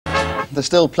there's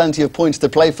still plenty of points to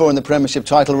play for in the Premiership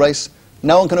title race.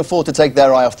 No one can afford to take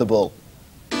their eye off the ball.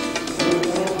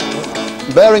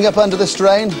 Bearing up under the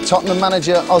strain, Tottenham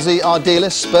manager Ozzy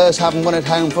Ardiles, Spurs haven't won at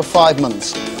home for 5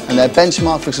 months, and their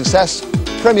benchmark for success,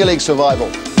 Premier League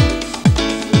survival.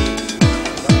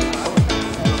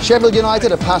 Sheffield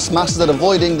United are past masters at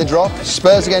avoiding the drop.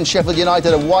 Spurs against Sheffield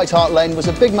United at White Hart Lane was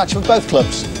a big match for both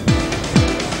clubs.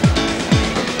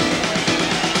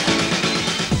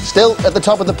 Still at the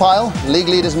top of the pile, league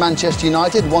leaders Manchester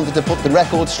United wanted to put the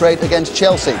record straight against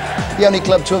Chelsea, the only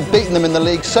club to have beaten them in the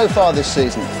league so far this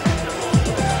season.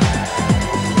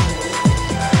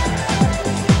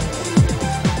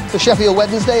 For Sheffield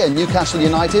Wednesday and Newcastle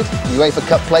United, UEFA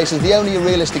Cup place is the only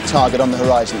realistic target on the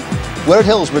horizon. We're at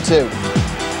Hillsborough too.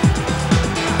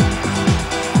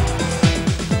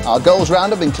 Our goals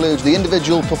roundup includes the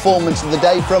individual performance of the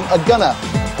day from a gunner.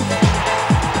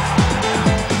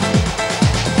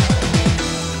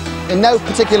 In no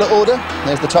particular order,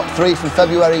 there's the top 3 from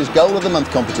February's Goal of the Month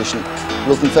competition.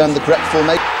 We'll confirm the correct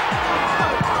formation.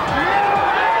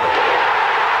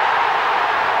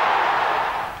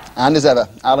 And as ever,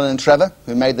 Alan and Trevor,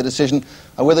 who made the decision,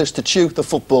 are with us to chew the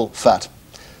football fat.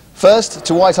 First,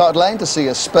 to White Hart Lane to see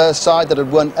a Spurs side that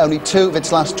had won only 2 of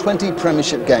its last 20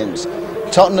 Premiership games.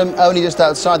 Tottenham only just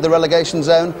outside the relegation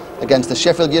zone against the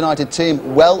Sheffield United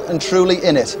team well and truly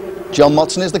in it. John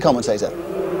Motson is the commentator.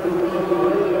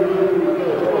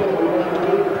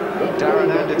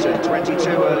 Darren Anderton, 22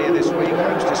 earlier this week,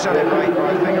 hopes to celebrate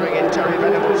by figuring in Terry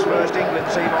Venables' first England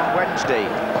team on Wednesday.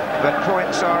 But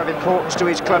points are of importance to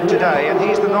his club today, and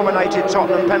he's the nominated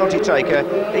Tottenham penalty taker,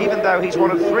 even though he's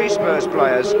one of 3 Spurs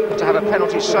players to have a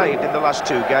penalty saved in the last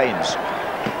 2 games.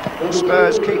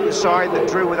 Spurs keep the side that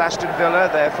drew with Aston Villa,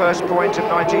 their first point of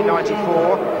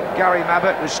 1994. Gary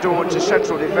Mabbutt restored to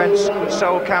central defence,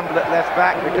 Sol Campbell at left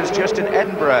back, because Justin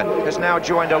Edinburgh has now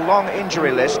joined a long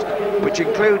injury list, which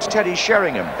includes Teddy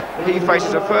Sheringham. He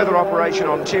faces a further operation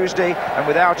on Tuesday, and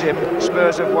without him,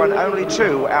 Spurs have won only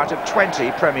 2 out of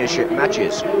 20 Premiership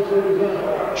matches.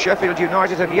 Sheffield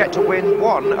United have yet to win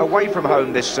 1 away from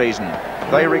home this season.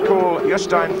 They recall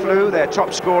Jostein Flue, their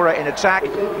top scorer in attack,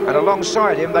 and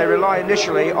alongside him they rely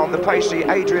initially on the pacey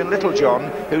Adrian Littlejohn,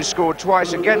 who scored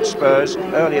twice against Spurs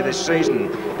earlier this season.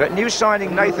 But new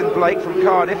signing Nathan Blake from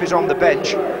Cardiff is on the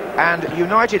bench, and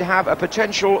United have a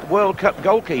potential World Cup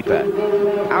goalkeeper.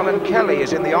 Alan Kelly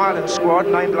is in the Ireland squad,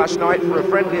 named last night for a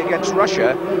friendly against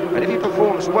Russia, and if he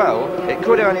performs well, it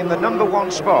could earn him the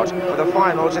 #1 spot for the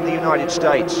finals in the United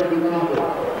States.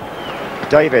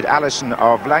 David Allison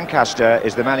of Lancaster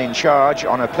is the man in charge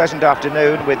on a pleasant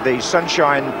afternoon with the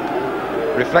sunshine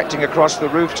reflecting across the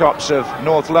rooftops of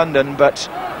North London, but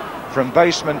from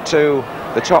basement to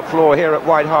the top floor here at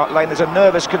White Hart Lane there's a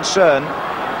nervous concern,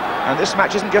 and this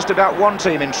match isn't just about one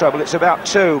team in trouble, it's about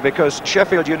 2, because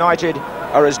Sheffield United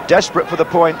are as desperate for the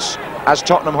points as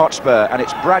Tottenham Hotspur, and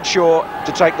it's Bradshaw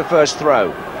to take the first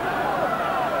throw.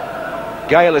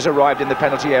 Gale has arrived in the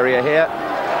penalty area here.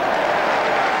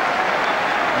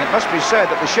 And it must be said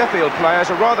that the Sheffield players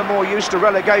are rather more used to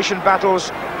relegation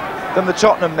battles than the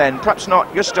Tottenham men. Perhaps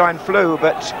not Jostein Flue,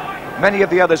 but many of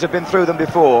the others have been through them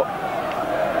before.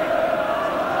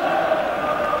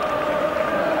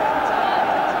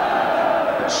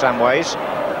 Samways.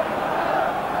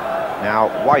 Now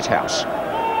Whitehouse.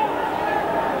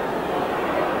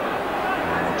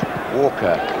 And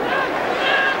Walker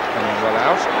coming well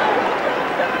out.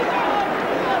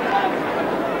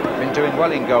 Been doing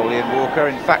well in goal, Ian Walker.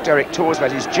 In fact, Eric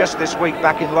Torslet is just this week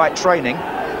back in light training.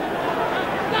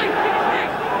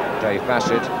 Dave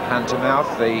Bassett, hand to mouth,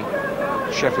 the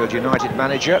Sheffield United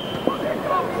manager,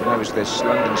 who knows this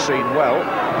London scene well.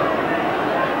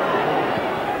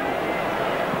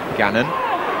 Gannon.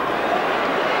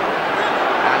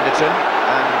 Anderton,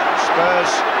 and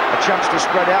Spurs a chance to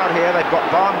spread out here. They've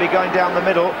got Barnby going down the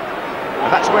middle,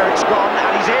 and that's where it's gone,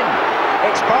 and he's in.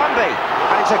 It's Barnby,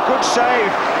 and it's a good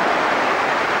save.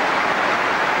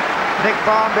 Nick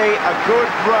Barnby, a good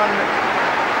run,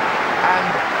 and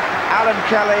Alan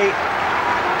Kelly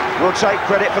will take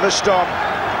credit for the stop.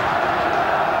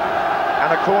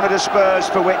 And a corner to Spurs,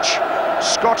 for which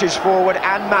Scottish forward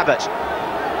and Mabbutt.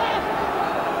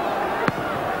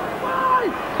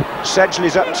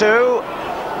 Sedgley's up 2.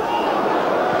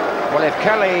 Well, if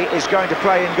Kelly is going to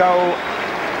play in goal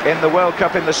in the World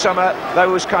Cup in the summer,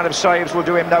 those kind of saves will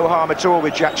do him no harm at all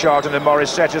with Jack Charlton and Maurice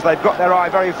Setters. They've got their eye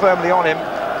very firmly on him.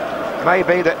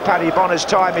 Maybe that Paddy Bonner's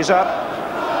time is up,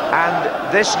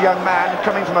 and this young man,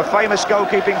 coming from a famous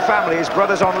goalkeeping family, his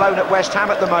brother's on loan at West Ham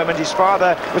at the moment, his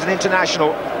father was an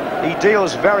international. He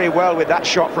deals very well with that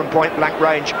shot from point-blank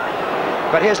range.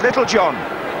 But here's Littlejohn,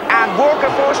 and Walker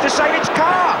forced to save. It's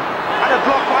Carr, and And a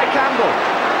block by Campbell.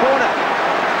 Corner.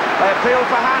 They appeal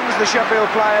for hands, the Sheffield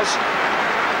players.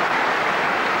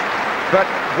 But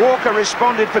Walker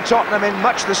responded for Tottenham in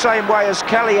much the same way as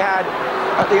Kelly had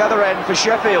at the other end for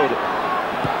Sheffield.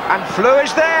 And Flew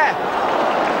is there.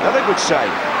 Another good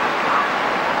save.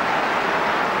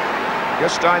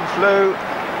 Justine Flew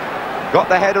got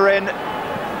the header in,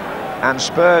 and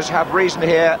Spurs have reason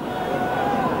here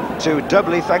to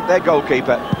doubly thank their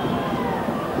goalkeeper.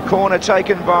 Corner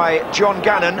taken by John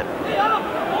Gannon,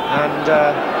 and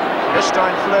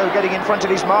Justine Flew getting in front of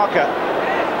his marker.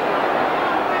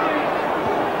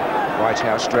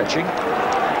 Whitehouse stretching.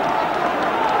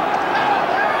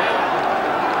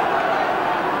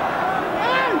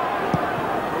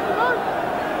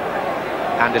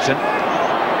 Anderton.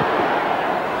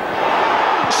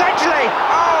 Sedgley!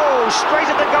 Oh, straight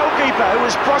at the goalkeeper, who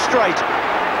was prostrate.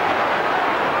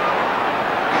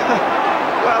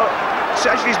 Well,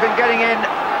 Sedgley's been getting in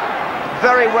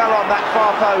very well on that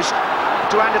far post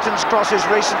to Anderton's crosses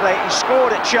recently. He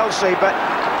scored at Chelsea, but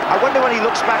I wonder when he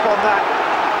looks back on that,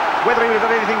 whether he would have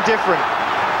done anything different.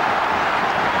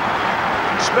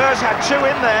 Spurs had two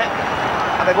in there,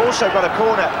 and they've also got a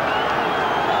corner.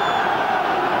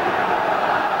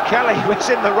 Kelly was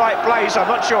in the right place. I'm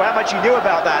not sure how much he knew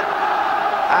about that.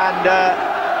 And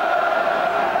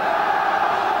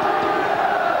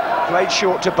played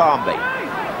short to Barmby.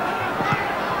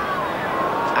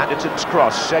 Anderton's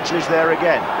cross. Sedgley's there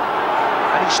again.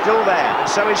 And he's still there, and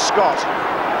so is Scott.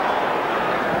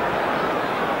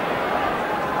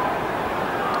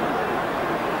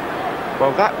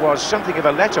 Well, that was something of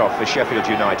a let-off for Sheffield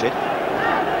United.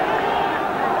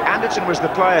 Anderton was the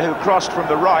player who crossed from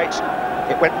the right.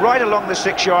 It went right along the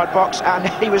 6-yard box, and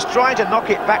he was trying to knock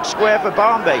it back square for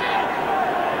Barmby.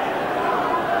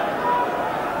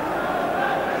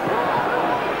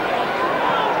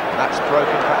 That's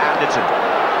broken for Anderton.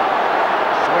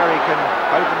 It's where he can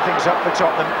open things up for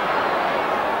Tottenham.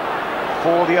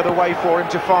 Four the other way for him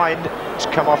to find. It's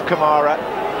come off Kamara.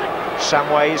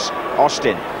 Samways,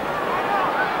 Austin.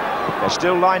 They're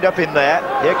still lined up in there.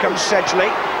 Here comes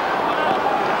Sedgley.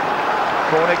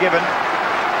 Corner given.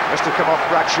 Must have come off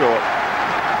Bradshaw.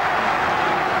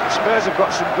 Spurs have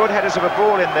got some good headers of a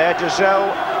ball in there.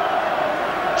 Dozzell,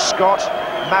 Scott,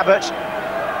 Mabbutt,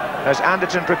 as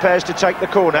Anderton prepares to take the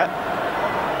corner.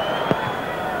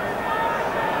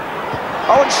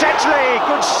 Oh, and Sedgley!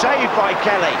 Good save by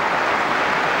Kelly.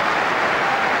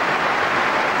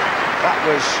 That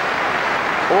was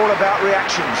all about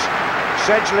reactions.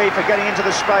 Sedgley for getting into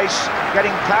the space,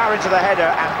 getting power into the header,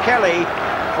 and Kelly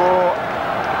for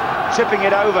tipping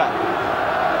it over.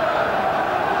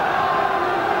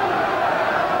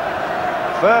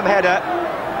 Firm header,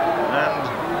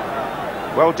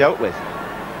 and well dealt with.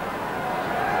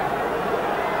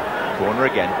 Corner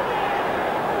again.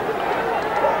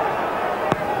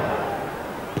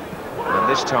 And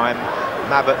this time,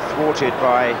 Mabbutt thwarted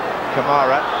by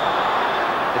Kamara.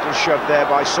 Little shove there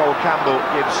by Sol Campbell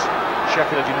gives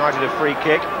Sheffield United a free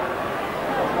kick.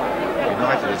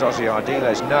 United, as Ozzy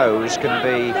Ardiles knows, can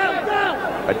be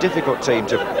a difficult team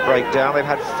to break down. They've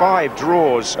had 5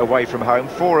 draws away from home,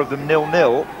 4 of them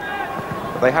 0-0.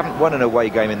 But they haven't won an away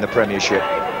game in the Premiership.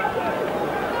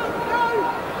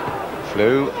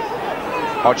 Flew,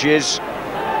 Hodges,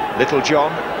 Little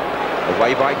John,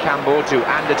 away by Campbell to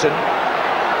Anderton.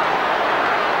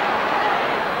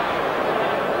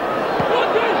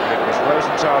 It was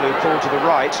Rosenthal who pulled to the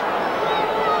right.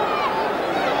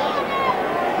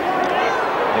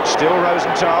 It's still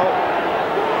Rosenthal.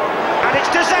 And it's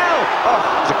Dozzell! Oh,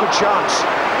 it's a good chance.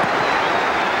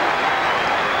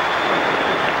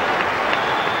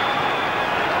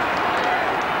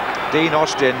 Dean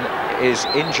Austin is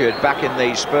injured back in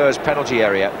the Spurs penalty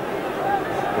area.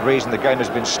 The reason the game has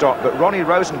been stopped. But Ronnie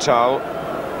Rosenthal,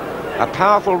 a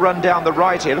powerful run down the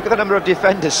right here. Look at the number of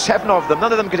defenders, 7 of them.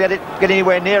 None of them could get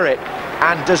anywhere near it.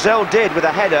 And Dozzell did with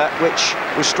a header, which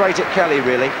was straight at Kelly,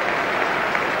 really.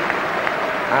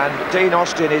 And Dean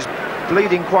Austin is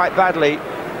bleeding quite badly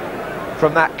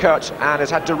from that cut and has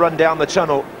had to run down the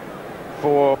tunnel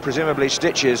for presumably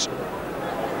stitches.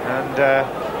 And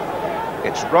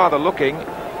it's rather looking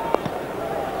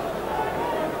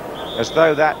as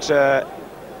though that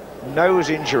nose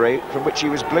injury, from which he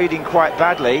was bleeding quite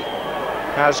badly,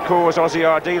 has caused Ozzy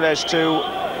Ardiles to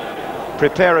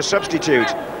prepare a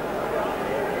substitute.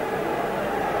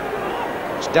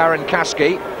 It's Darren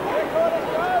Caskey.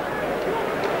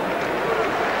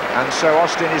 And so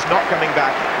Austin is not coming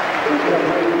back.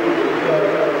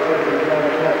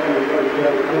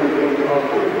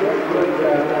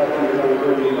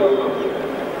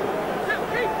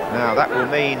 Now that will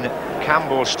mean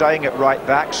Campbell staying at right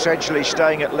back, Sedgley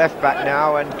staying at left back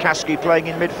now, and Kasky playing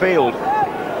in midfield.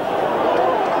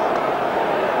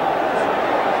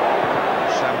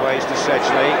 Some ways to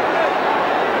Sedgley.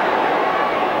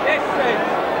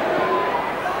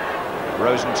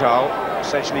 Rosenthal,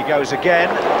 Sedgley goes again.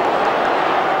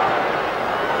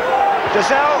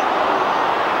 Dalzell,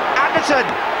 Anderton.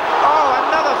 Oh,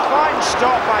 another fine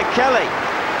stop by Kelly.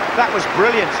 That was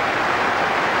brilliant.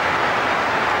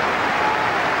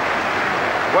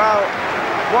 Well,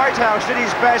 Whitehouse did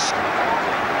his best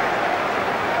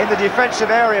in the defensive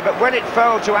area, but when it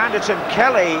fell to Anderton,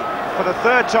 Kelly, for the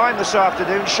third time this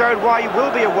afternoon, showed why he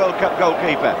will be a World Cup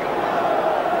goalkeeper.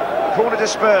 Corner to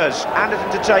Spurs,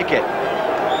 Anderton to take it.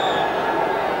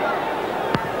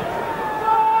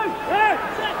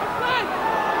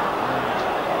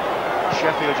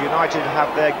 Sheffield United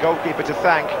have their goalkeeper to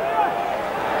thank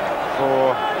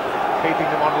for keeping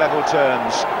them on level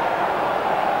terms.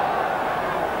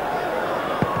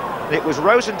 It was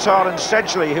Rosenthal and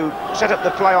Sedgley who set up the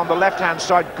play on the left-hand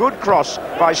side. Good cross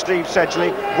by Steve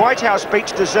Sedgley. Whitehouse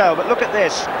beats Dalzell, but look at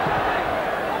this.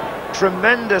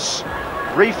 Tremendous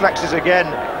reflexes again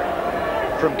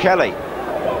from Kelly.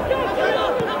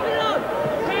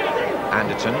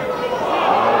 Anderton.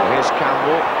 Oh, here's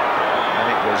Campbell. And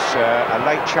it was a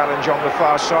late challenge on the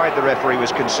far side the referee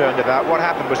was concerned about. What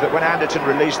happened was that when Anderton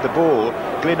released the ball,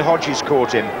 Glyn Hodges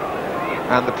caught him,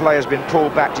 and the play has been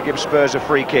pulled back to give Spurs a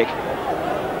free kick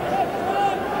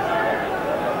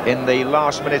in the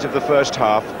last minute of the first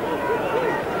half.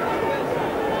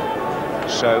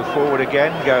 So forward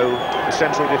again go the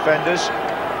central defenders,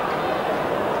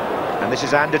 and this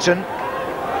is Anderton.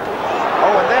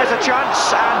 Oh, and there's a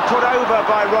chance, and put over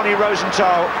by Ronnie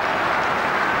Rosenthal.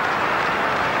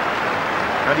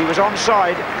 And he was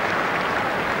onside.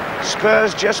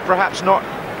 Spurs just perhaps not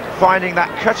finding that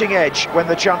cutting edge when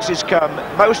the chances come.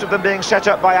 Most of them being set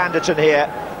up by Anderton here.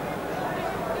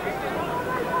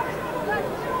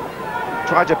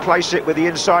 Tried to place it with the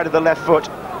inside of the left foot.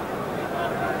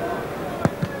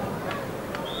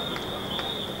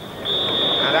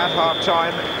 And at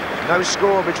half-time, no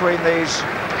score between these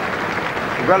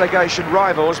relegation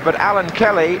rivals, but Alan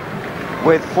Kelly,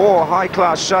 with 4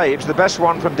 high-class saves, the best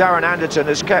one from Darren Anderton,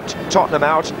 has kept Tottenham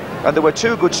out, and there were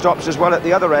 2 good stops as well at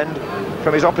the other end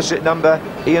from his opposite number,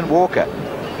 Ian Walker.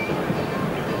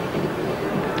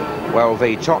 Well,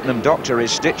 the Tottenham doctor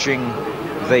is stitching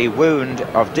the wound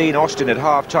of Dean Austin at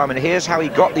half-time, and here's how he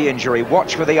got the injury.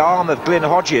 Watch for the arm of Glyn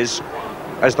Hodges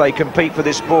as they compete for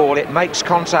this ball. It makes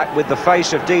contact with the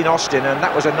face of Dean Austin, and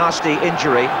that was a nasty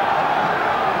injury.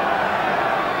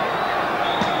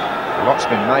 A lot's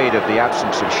been made of the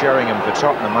absence of Sheringham for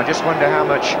Tottenham. I just wonder how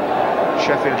much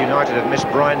Sheffield United have missed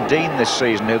Brian Deane this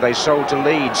season, who they sold to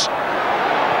Leeds.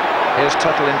 Here's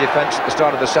Tuttle in defence at the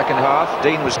start of the second half.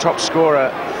 Deane was top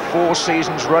scorer 4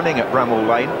 seasons running at Bramall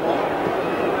Lane,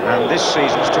 and this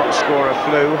season's top scorer,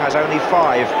 Flew, has only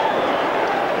 5.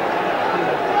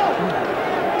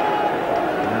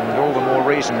 And all the more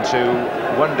reason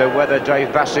to wonder whether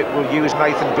Dave Bassett will use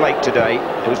Nathan Blake today,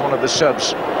 who's one of the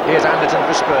subs. Here's Anderton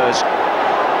for Spurs.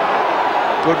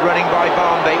 Good running by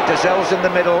Barnby. Dalzell's in the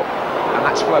middle, and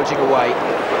that's floating away.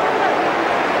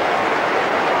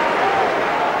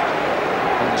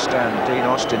 I understand Dean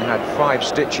Austin had 5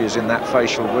 stitches in that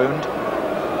facial wound,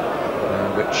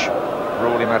 which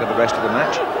ruled him out of the rest of the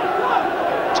match.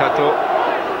 Tuttle.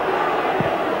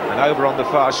 And over on the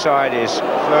far side is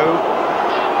Flew.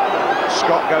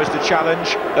 Scott goes to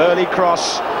challenge. Early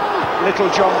cross. Little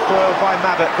John foiled by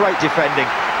Mabbott. Great defending.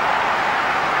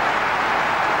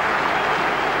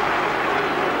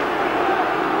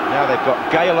 Now they've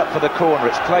got Gale up for the corner.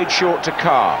 It's played short to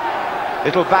Carr.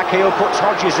 Little back heel puts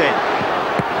Hodges in.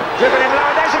 Driven in low,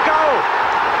 and there's a goal!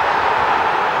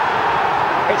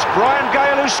 It's Brian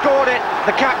Gale who scored it,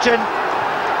 the captain.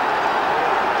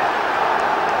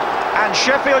 And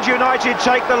Sheffield United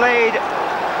take the lead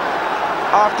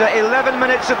after 11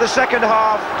 minutes of the second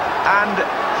half, and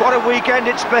what a weekend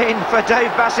it's been for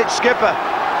Dave Bassett, skipper.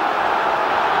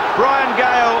 Brian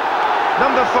Gale,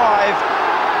 number 5,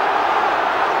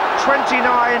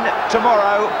 29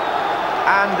 tomorrow,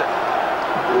 and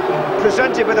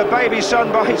presented with a baby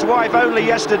son by his wife only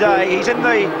yesterday. He's in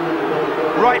the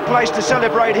right place to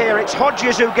celebrate here. It's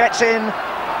Hodges who gets in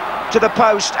to the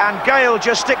post, and Gale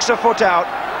just sticks a foot out,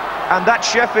 and that's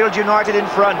Sheffield United in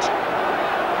front.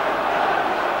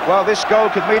 Well, this goal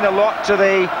could mean a lot to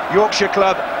the Yorkshire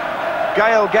club.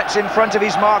 Gale gets in front of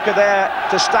his marker there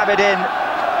to stab it in,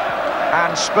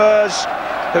 and Spurs,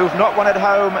 who've not won at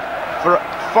home for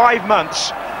 5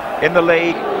 months in the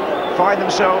league, find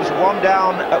themselves 1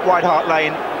 down at White Hart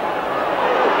Lane,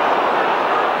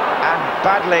 and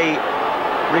badly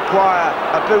require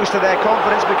a boost to their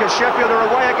confidence, because Sheffield are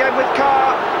away again with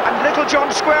Carr, and Little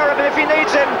John square him if he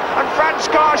needs him, and Franz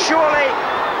Carr surely,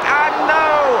 and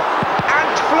no, and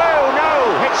Flew, no,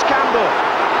 hits Campbell,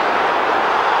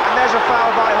 and there's a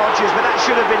foul by Hodges, but that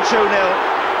should have been 2-0,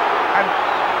 and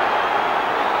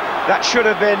that should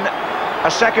have been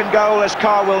a second goal, as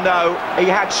Carr will know. He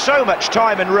had so much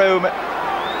time and room,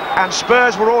 and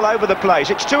Spurs were all over the place.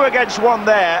 It's 2 against 1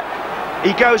 there.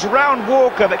 He goes round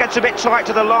Walker, but gets a bit tight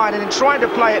to the line, and in trying to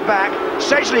play it back,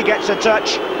 Sedgley gets a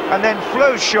touch, and then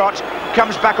Flew's shot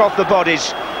comes back off the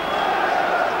bodies.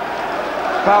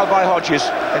 Foul by Hodges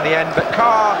in the end, but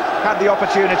Carr had the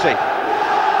opportunity.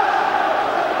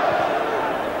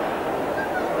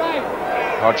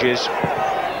 Hodges.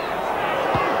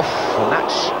 And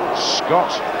that's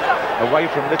Scott away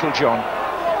from Little John.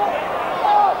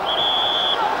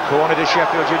 Corner to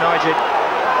Sheffield United.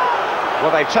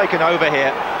 Well, they've taken over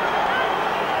here,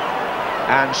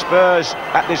 and Spurs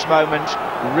at this moment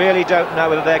really don't know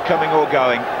whether they're coming or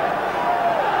going.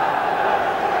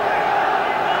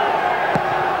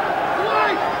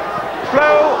 Flew!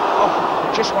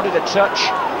 Oh, just wanted a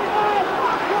touch.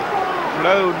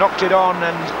 Flew knocked it on,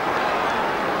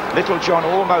 and Little John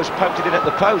almost poked it in at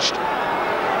the post.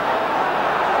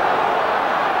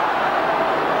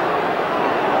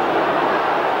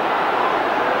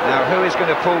 Now, who is going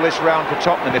to pull this round for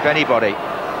Tottenham, if anybody?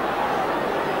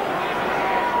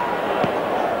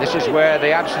 This is where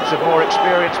the absence of more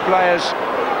experienced players.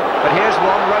 But here's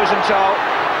one, Rosenthal.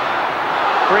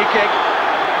 Free kick.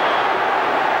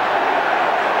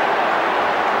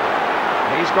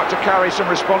 He's got to carry some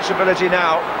responsibility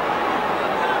now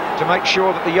to make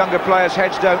sure that the younger players'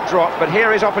 heads don't drop. But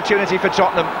here is opportunity for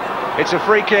Tottenham. It's a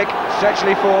free kick.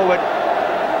 Sedgley forward.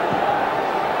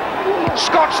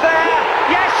 Scott's there!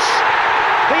 Yes!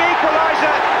 The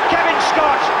equaliser, Kevin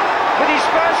Scott, with his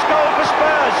first goal for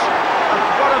Spurs. And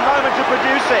what a moment to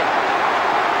produce it.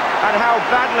 And how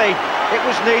badly it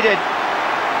was needed.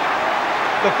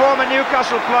 The former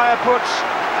Newcastle player puts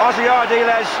Ozzy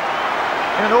Ardiles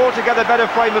in an altogether better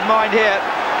frame of mind here.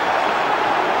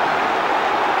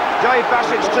 Dave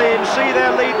Bassett's team see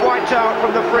their lead wiped out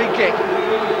from the free kick.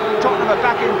 Tottenham are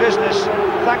back in business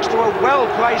thanks to a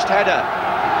well-placed header.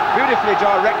 Beautifully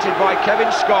directed by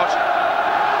Kevin Scott.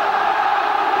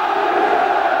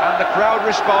 And the crowd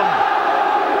respond.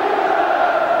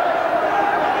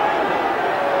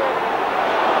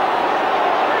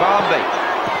 Barmby.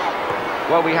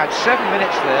 Well, we had 7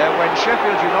 minutes there when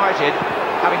Sheffield United,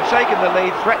 having taken the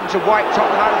lead, threatened to wipe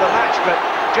Tottenham out of the match, but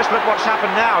just look what's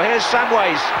happened now. Here's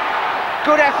Samways.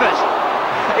 Good effort.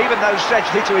 Even though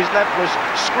Sedgley to his left was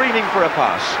screaming for a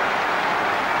pass.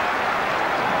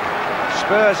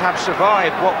 Spurs have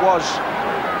survived what was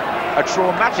a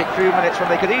traumatic few minutes when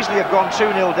they could easily have gone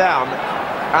 2-0 down,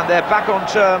 and they're back on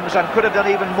terms and could have done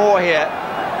even more here,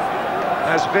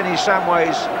 as Vinnie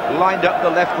Samways lined up the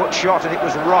left foot shot, and it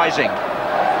was rising.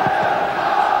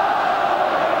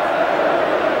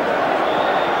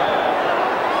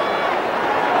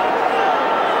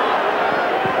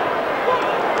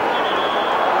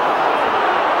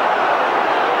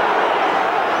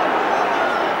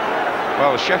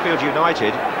 Well, Sheffield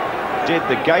United did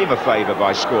the game a favour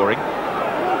by scoring,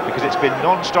 because it's been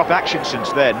non-stop action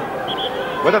since then.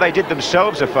 Whether they did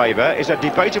themselves a favour is a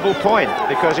debatable point,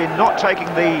 because in not taking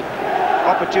the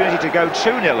opportunity to go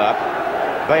 2-0 up,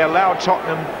 they allowed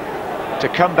Tottenham to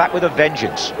come back with a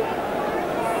vengeance.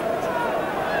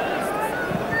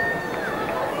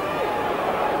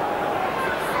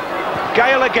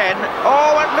 Gale again.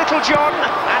 Oh, and Little John,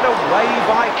 and away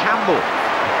by Campbell.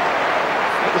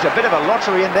 It was a bit of a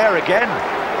lottery in there again.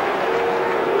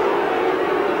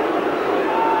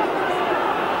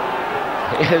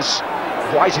 Here's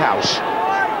Whitehouse.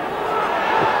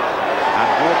 And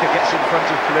Walker gets in front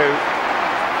of Flew.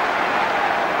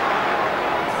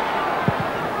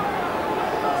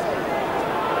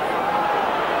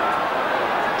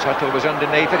 Tuttle was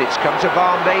underneath it. It's come to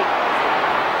Barmby.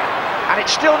 And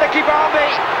it's still Nicky Barmby.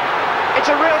 It's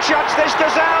a real chance, this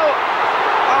Dalzell.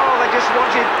 Oh, they just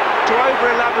wanted to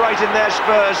over-elaborate in their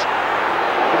Spurs.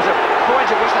 There was a point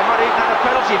at which they might even have a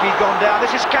penalty if he'd gone down.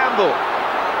 This is Campbell.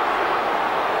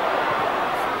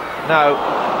 No.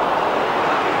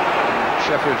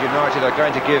 Sheffield United are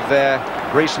going to give their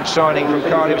recent signing from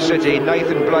Cardiff City,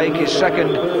 Nathan Blake, his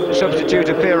second substitute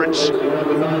appearance.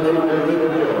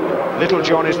 Little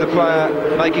John is the player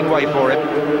making way for him.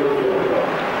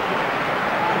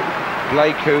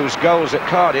 Blake, whose goals at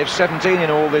Cardiff, 17 in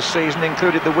all this season,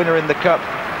 included the winner in the Cup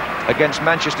against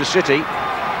Manchester City,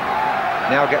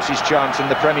 now gets his chance in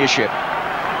the Premiership.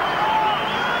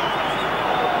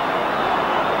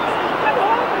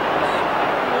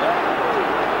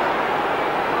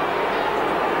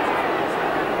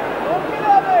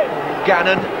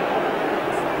 Gannon.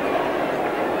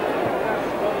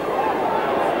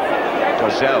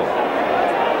 Dozzell.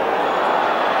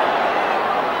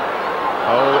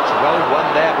 Oh, it's well won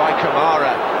there by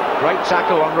Kamara. Great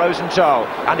tackle on Rosenthal.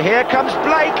 And here comes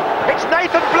Blake. It's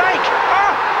Nathan Blake.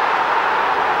 Oh!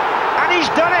 And he's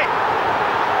done it.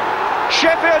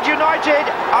 Sheffield United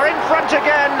are in front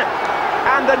again.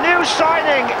 And the new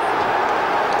signing,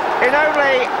 in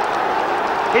only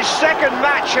his second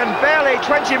match and barely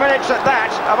 20 minutes at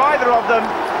that, of either of them,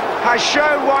 has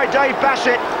shown why Dave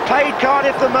Bassett paid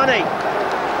Cardiff the money.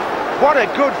 What a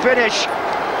good finish.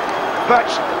 But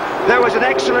there was an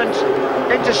excellent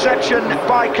interception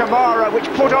by Kamara, which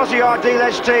put Ozzy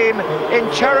Ardiles' team in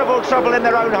terrible trouble in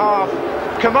their own half.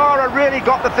 Kamara really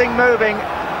got the thing moving,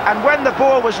 and when the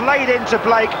ball was laid into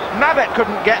Blake, Mabet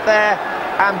couldn't get there,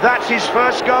 and that's his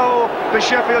first goal for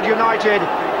Sheffield United,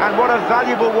 and what a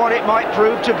valuable one it might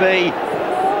prove to be.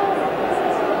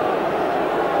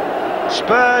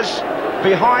 Spurs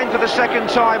behind for the second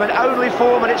time, and only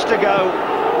 4 minutes to go.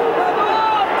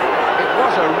 It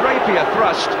was a rapier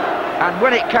thrust, and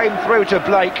when it came through to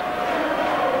Blake,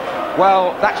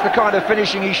 well, that's the kind of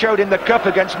finishing he showed in the Cup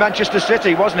against Manchester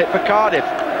City, wasn't it, for Cardiff?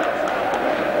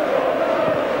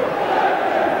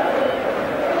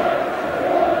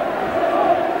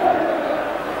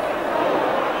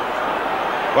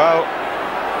 Well,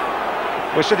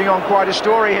 we're sitting on quite a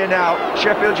story here now.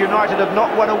 Sheffield United have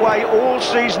not won away all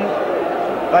season.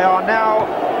 They are now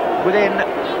within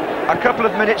a couple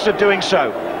of minutes of doing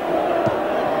so.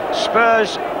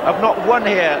 Spurs have not won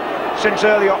here since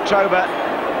early October,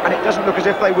 and it doesn't look as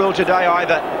if they will today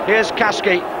either. Here's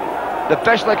Kasky. The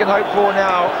best they can hope for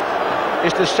now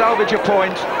is to salvage a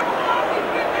point.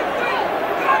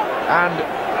 And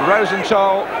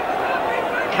Rosenthal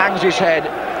hangs his head.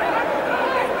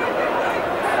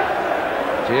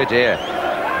 Dear, dear,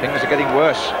 things are getting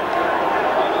worse.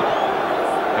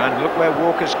 And look where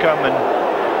Walker's come, and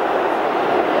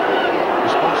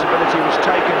responsibility was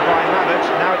taken by Mabet,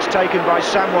 now it's taken by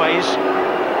Samways.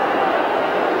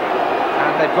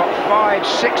 And they've got 5,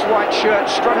 6 white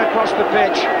shirts strung across the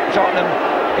pitch, Tottenham,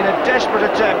 in a desperate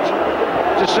attempt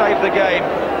to save the game.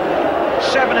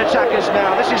 7 attackers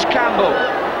now, this is Campbell.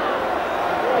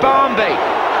 Barmby.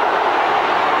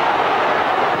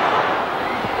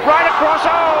 Right across,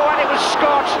 oh, and it was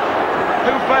Scott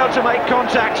who failed to make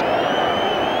contact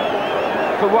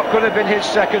for what could have been his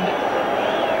second.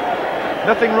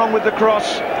 Nothing wrong with the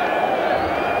cross.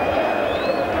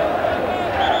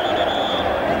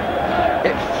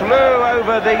 It flew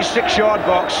over the 6-yard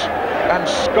box, and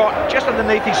Scott just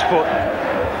underneath his foot.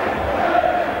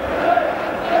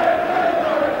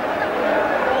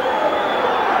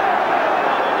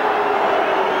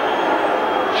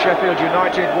 Sheffield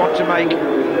United want to make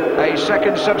a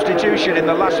second substitution in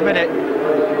the last minute.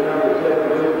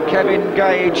 Kevin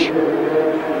Gage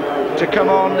to come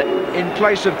on in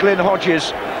place of Glyn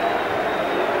Hodges.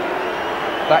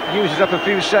 That uses up a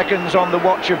few seconds on the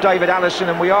watch of David Allison,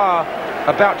 and we are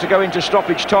about to go into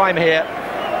stoppage time here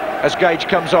as Gage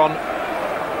comes on.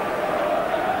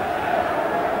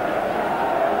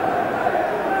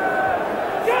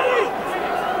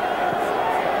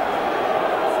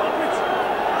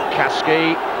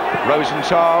 Kasky,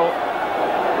 Rosenthal,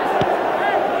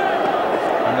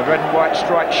 and the red and white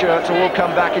striped shirts all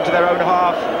come back into their own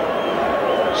half,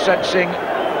 sensing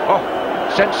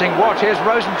what? Here's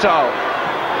Rosenthal.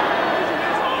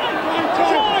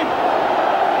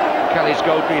 Kelly's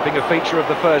goalkeeping a feature of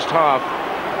the first half,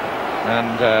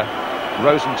 and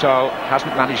Rosenthal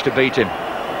hasn't managed to beat him.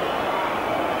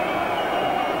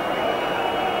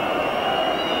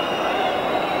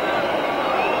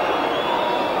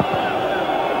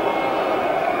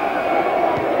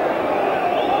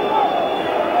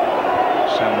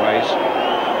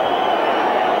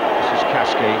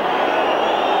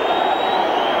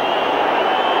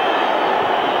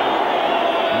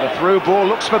 Through ball,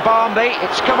 looks for Barmby,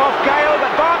 it's come off Gale, but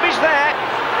Barmby's there.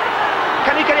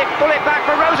 Can he get it, pull it back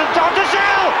for Rosenthal?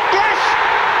 Dozzell! Yes!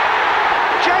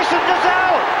 Jason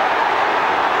Dozzell!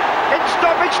 In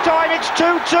stoppage time, it's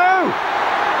 2-2.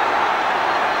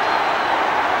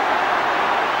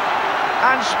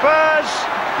 And Spurs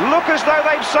look as though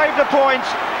they've saved a point.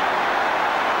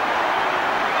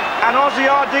 And Ozzy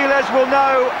Ardiles will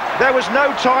know there was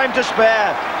no time to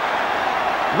spare.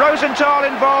 Rosenthal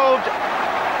involved,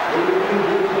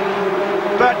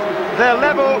 but they're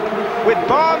level with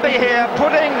Barmby here,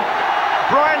 putting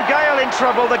Brian Gale in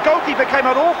trouble. The goalkeeper came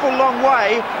an awful long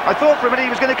way. I thought for a minute he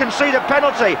was going to concede a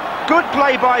penalty. Good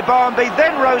play by Barmby,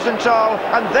 then Rosenthal,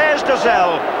 and there's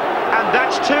Dozzell, and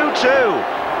that's 2-2.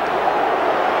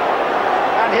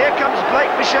 And here comes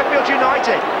Blake for Sheffield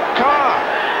United. Carr.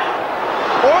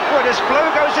 Awkward as Flew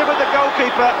goes in with the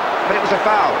goalkeeper, but it was a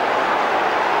foul.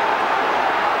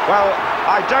 Well,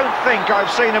 I don't think I've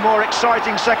seen a more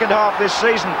exciting second half this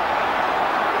season.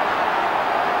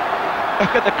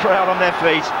 Look at the crowd on their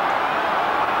feet.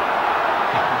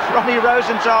 Ronnie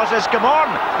Rosenthal says, come on,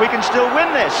 we can still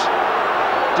win this,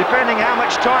 depending how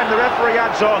much time the referee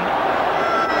adds on.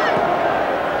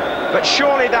 But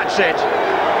surely that's it.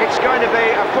 It's going to be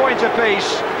a point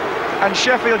apiece, and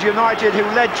Sheffield United, who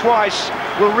led twice,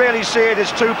 will really see it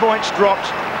as 2 points dropped.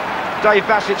 Dave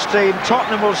Bassett's team,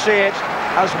 Tottenham, will see it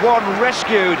as one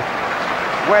rescued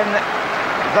when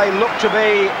they looked to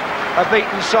be a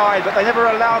beaten side, but they never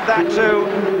allowed that to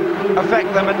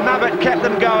affect them, and Mabbutt kept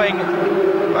them going.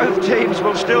 Both teams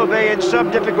will still be in some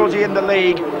difficulty in the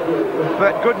league,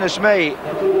 but goodness me,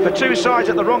 for two sides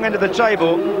at the wrong end of the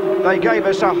table, they gave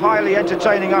us a highly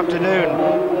entertaining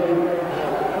afternoon.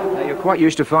 Quite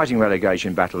used to fighting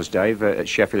relegation battles, Dave, at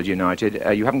Sheffield United.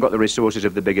 You haven't got the resources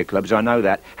of the bigger clubs, I know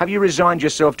that. Have you resigned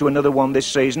yourself to another one this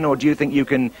season, or do you think you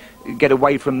can get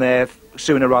away from there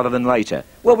sooner rather than later?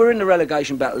 Well, we're in the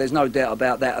relegation battle, there's no doubt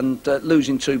about that, and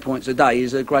losing 2 points a day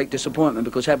is a great disappointment,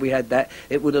 because had we had that,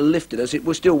 it would have lifted us. It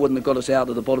still wouldn't have got us out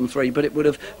of the bottom three, but it would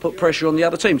have put pressure on the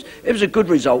other teams. It was a good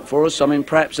result for us. I mean,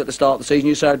 perhaps at the start of the season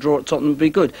you say a draw at Tottenham would be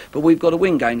good, but we've got to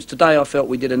win games. Today I felt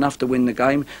we did enough to win the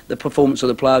game. The performance of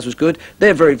the players was good.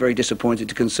 They're very, very disappointed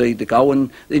to concede the goal,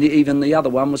 and even the other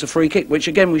one was a free kick, which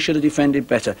again we should have defended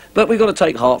better. But we've got to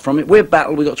take heart from it. We're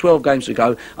battled, we've got 12 games to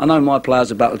go. I know my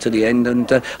players are battled to the end, and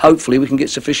hopefully we can get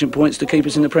sufficient points to keep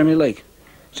us in the Premier League.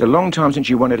 It's a long time since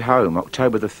you won at home,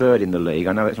 October the 3rd in the league.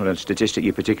 I know that's not a statistic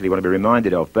you particularly want to be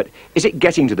reminded of, but is it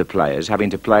getting to the players, having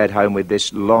to play at home with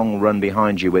this long run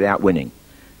behind you without winning?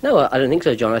 No, I don't think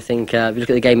so, John. I think if you look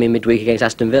at the game in midweek against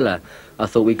Aston Villa, I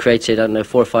thought we created,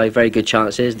 4 or 5 very good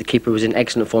chances. The keeper was in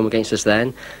excellent form against us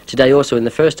then. Today also in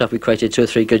the first half we created 2 or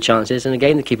 3 good chances, and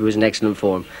again the keeper was in excellent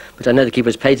form. But I know the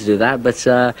keeper's paid to do that, but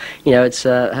it's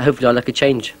hopefully our luck could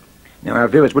change. Now, our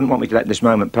viewers wouldn't want me to let this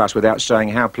moment pass without saying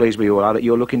how pleased we all are that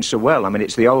you're looking so well. I mean,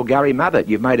 it's the old Gary Mabbutt.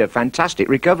 You've made a fantastic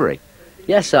recovery.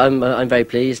 Yes, I'm very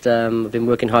pleased. I've been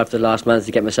working hard for the last month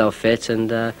to get myself fit, and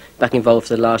back involved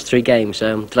for the last 3 games.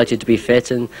 So I'm delighted to be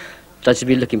fit and delighted to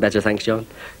be looking better. Thanks, John.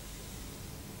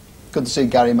 Good to see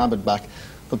Gary Mabbutt back.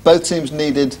 But both teams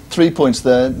needed 3 points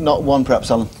there, not 1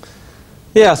 perhaps, Alan.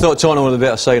 Yeah, I thought Tottenham were the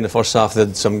better side in the first half. They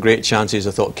had some great chances.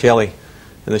 I thought Kelly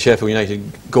and the Sheffield United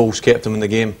goals kept them in the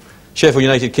game. Sheffield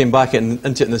United came back into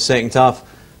it in the second half.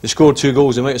 They scored 2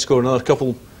 goals. They might have scored another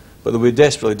couple, but they'll be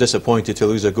desperately disappointed to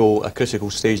lose a goal at a critical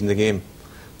stage in the game.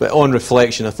 But on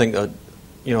reflection, I think that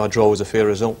a draw was a fair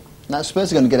result. Now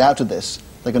Spurs are going to get out of this.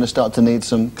 They're going to start to need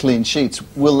some clean sheets.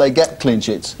 Will they get clean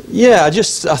sheets? Yeah,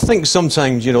 I think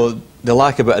sometimes they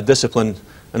lack a bit of discipline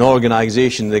and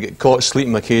organisation. They get caught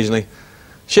sleeping occasionally.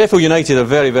 Sheffield United are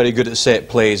very, very good at set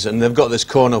plays, and they've got this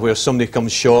corner where somebody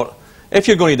comes short. If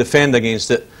you're going to defend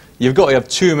against it, you've got to have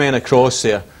 2 men across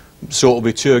there, so it'll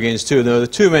be 2 against 2. Now, the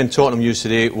 2 men Tottenham used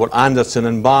today were Anderson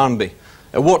and Barnby.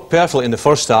 It worked perfectly in the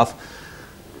first half.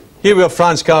 Here we have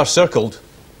Franz Carr circled,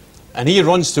 and he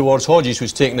runs towards Hodges,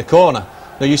 who's taking the corner.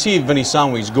 Now, you see Vinnie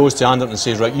Sandwich goes to Anderson and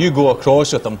says, right, you go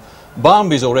across with him.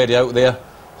 Barnby's already out there.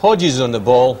 Hodges is on the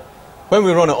ball. When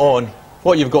we run it on,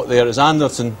 what you've got there is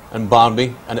Anderson and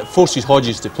Barnby, and it forces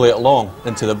Hodges to play it long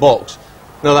into the box.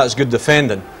 Now, that's good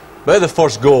defending. But at the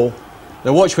first goal,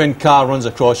 now watch when Carr runs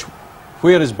across.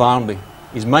 Where is Barnby?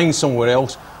 He's minding somewhere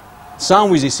else.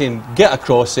 Sandwich is saying, get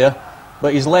across there,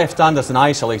 but he's left Anderson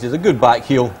isolated. A good back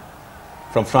heel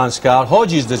from Franz Carr.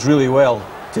 Hodges does really well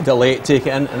to delay it, take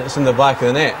it in, and it's in the back of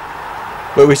the net.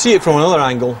 But we see it from another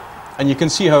angle, and you can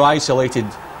see how isolated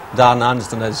Darren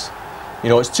Anderson is.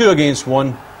 It's 2 against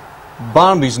 1.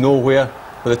 Barnby's nowhere.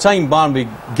 By the time Barnby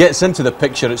gets into the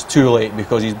picture, it's too late,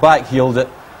 because he's back-heeled it.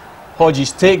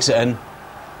 Hodges takes it in.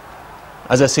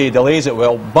 As I say, delays it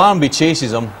well. Barnby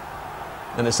chases him,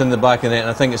 and it's in the back of the net. And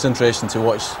I think it's interesting to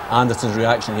watch Anderson's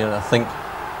reaction here. And I think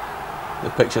the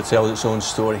picture tells its own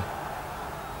story.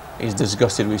 He's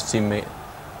disgusted with his teammate.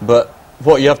 But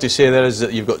what you have to say there is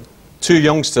that you've got 2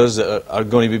 youngsters that are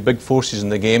going to be big forces in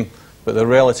the game, but they're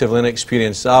relatively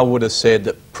inexperienced. I would have said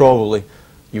that probably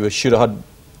you should have had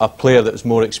a player that was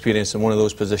more experienced in one of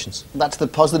those positions. That's the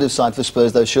positive side for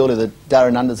Spurs, though, surely, that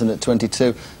Darren Anderson at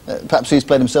 22, perhaps he's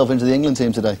played himself into the England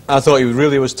team today. I thought he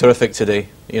really was terrific today.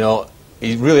 He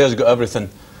really has got everything.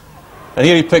 And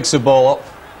here he picks the ball up,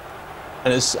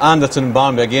 and it's Anderson and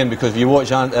Barnby again, because if you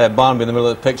watch Barnby in the middle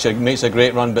of the picture, he makes a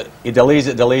great run, but he delays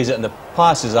it, and the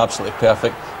pass is absolutely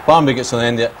perfect. Barnby gets on the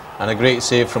end of it, and a great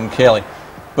save from Kelly.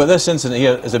 But this incident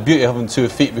here is a beauty of having 2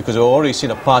 feet, because we've already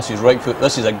seen a pass his right foot.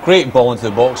 This is a great ball into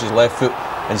the box, his left foot,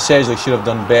 and Sedgley should have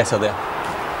done better there.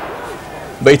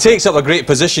 But he takes up a great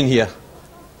position here,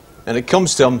 and it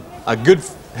comes to him, a good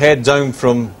head down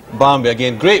from Bambi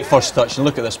again. Great first touch, and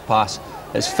look at this pass.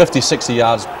 It's 50-60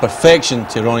 yards, perfection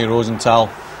to Ronnie Rosenthal.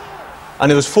 And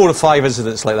there was 4 or 5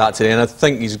 incidents like that today, and I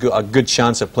think he's got a good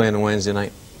chance of playing on Wednesday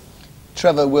night.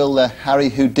 Trevor, will Harry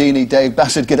Houdini, Dave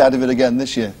Bassett get out of it again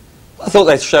this year? I thought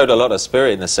they showed a lot of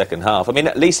spirit in the second half. I mean,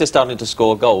 at least they're starting to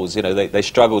score goals. You know, they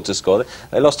struggled to score.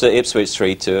 They lost to Ipswich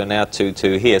 3-2 and now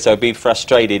 2-2 here. So I'd be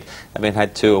frustrated. I mean,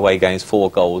 had 2 away games,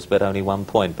 4 goals, but only 1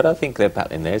 point. But I think they're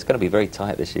battling there. It's going to be very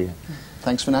tight this year.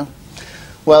 Thanks for now.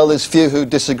 Well, there's few who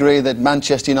disagree that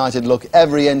Manchester United look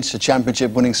every inch a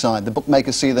championship-winning side. The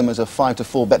bookmakers see them as a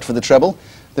 5-4 bet for the treble.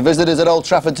 The visitors at Old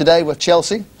Trafford today were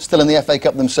Chelsea, still in the FA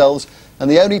Cup themselves, and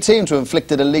the only team to have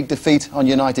inflicted a league defeat on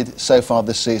United so far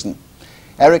this season.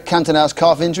 Eric Cantona's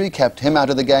calf injury kept him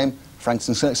out of the game. Frank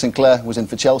Sinclair was in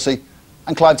for Chelsea,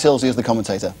 and Clive Tyldesley is the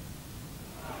commentator.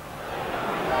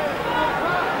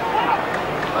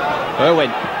 Irwin.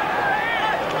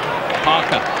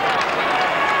 Parker.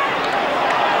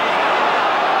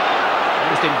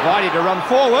 Almost invited to run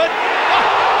forward.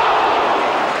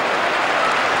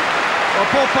 Well,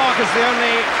 Paul Parker's the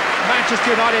only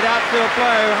Manchester United outfield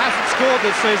player who hasn't scored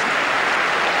this season.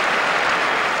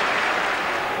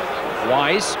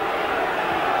 Wise.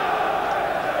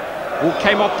 All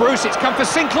came off Bruce, it's come for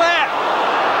Sinclair.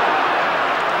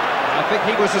 I think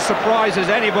he was as surprised as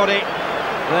anybody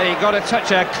that he got to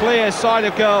touch a clear side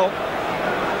of goal.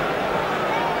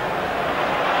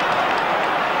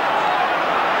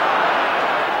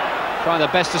 Trying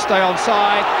their best to stay on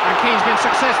side, and Keane's been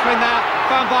successful in that.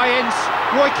 Found by Ince,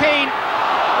 Roy Keane.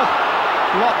 Oh,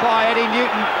 blocked by Eddie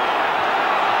Newton.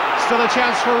 Still a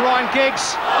chance for Ryan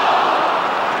Giggs.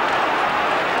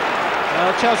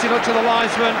 Chelsea looked to the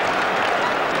linesman,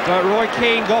 but Roy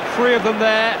Keane got 3 of them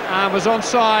there and was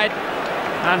onside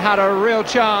and had a real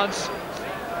chance.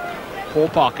 Paul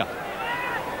Parker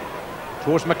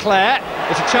towards McClare.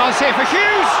 There's a chance here for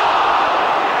Hughes,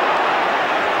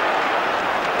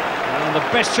 and the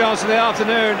best chance of the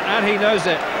afternoon, and he knows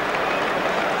it.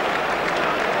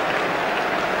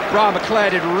 Brian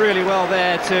McClare did really well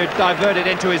there to divert it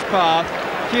into his path.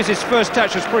 Hughes' first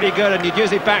touch was pretty good, and you'd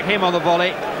usually back him on the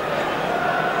volley.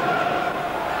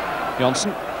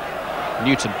 Johnson,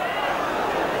 Newton.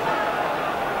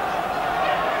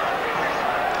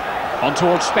 On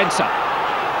towards Spencer.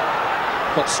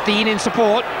 Got Steen in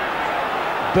support.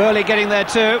 Burley getting there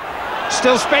too.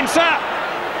 Still Spencer.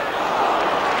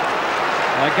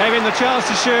 They gave him the chance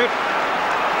to shoot.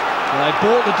 They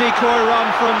bought the decoy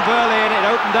run from Burley, and it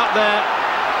opened up there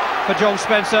for John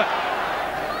Spencer.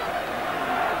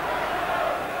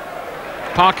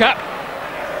 Parker.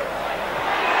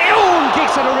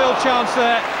 Giggs had a real chance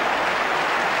there.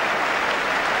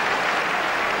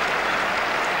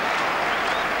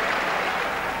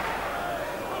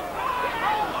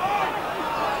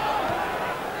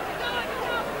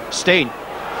 Steen.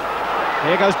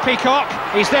 Here goes Peacock.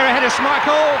 He's there ahead of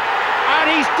Schmeichel,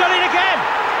 and he's done it again.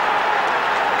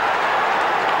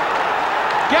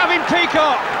 Gavin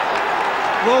Peacock,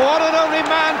 the one and only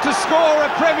man to score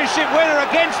a Premiership winner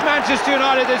against Manchester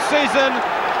United this season,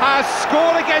 has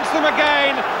scored against them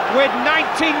again with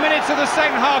 19 minutes of the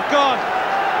second half gone.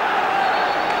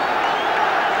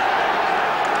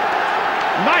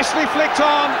 Nicely flicked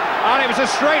on, and it was a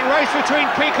straight race between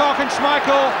Peacock and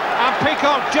Schmeichel, and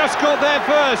Peacock just got there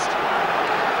first.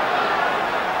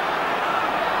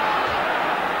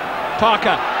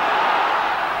 Parker.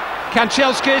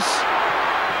 Kanchelskis.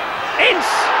 Ince!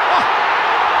 Oh.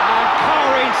 And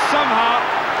Cowrie somehow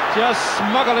just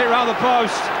smuggled it round the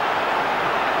post.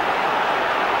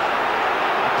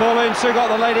 Paul Ince, who got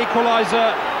the late equaliser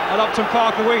at Upton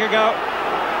Park a week ago.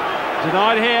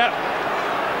 Denied here.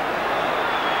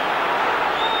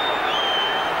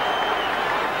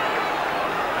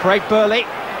 Craig Burley.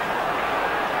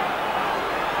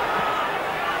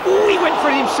 Oh, he went for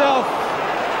it himself,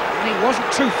 and he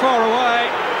wasn't too far away.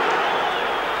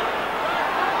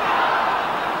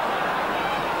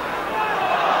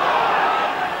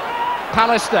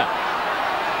 Pallister.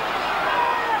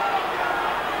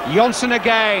 Johnson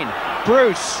again,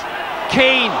 Bruce,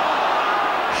 Keane,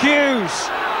 Hughes,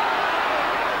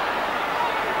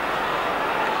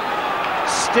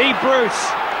 Steve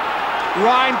Bruce,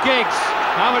 Ryan Giggs.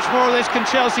 How much more of this can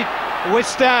Chelsea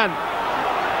withstand?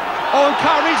 Oh, and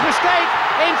Kyrie's mistake.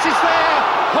 Ince is there,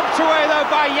 hooked away though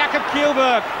by Jakob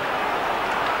Kjellberg.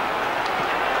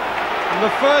 And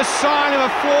the first sign of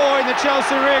a flaw in the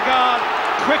Chelsea rearguard,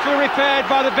 quickly repaired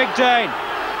by the Big Dane.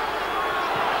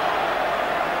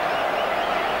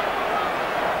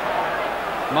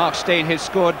 Mark Stein, who's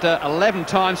scored 11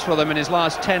 times for them in his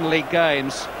last 10 league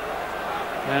games,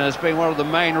 and has been one of the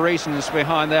main reasons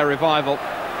behind their revival.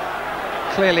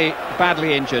 Clearly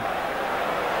badly injured.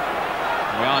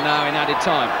 We are now in added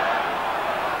time.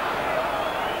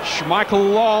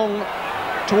 Schmeichel long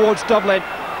towards Dublin,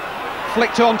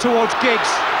 flicked on towards Giggs.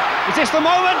 Is this the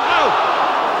moment? No!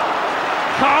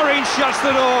 Karine shuts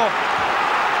the door.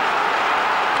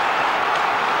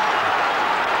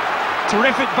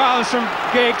 Terrific balance from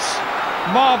Giggs.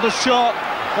 Marvellous shot,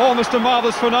 almost a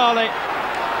marvellous finale.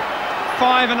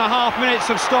 5.5 minutes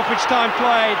of stoppage time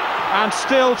played, and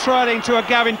still trailing to a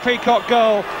Gavin Peacock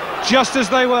goal, just as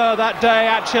they were that day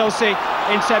at Chelsea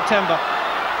in September.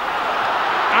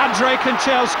 Andrei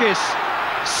Kanchelskis,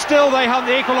 still they hunt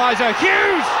the equaliser.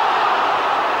 Hughes!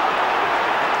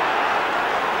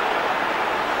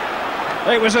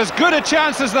 It was as good a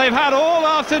chance as they've had all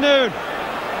afternoon.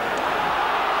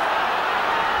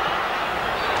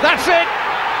 That's it,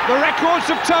 the records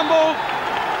have tumbled.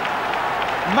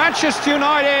 Manchester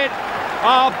United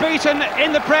are beaten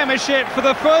in the Premiership for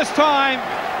the first time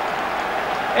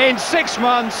in 6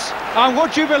 months, and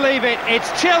would you believe it,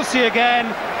 it's Chelsea again,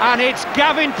 and it's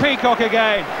Gavin Peacock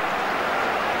again.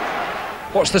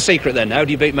 What's the secret then? How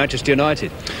do you beat Manchester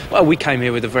United? Well, we came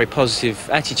here with a very positive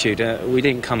attitude. We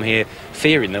didn't come here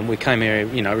fearing them. We came here,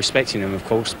 you know, respecting them, of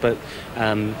course. But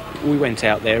we went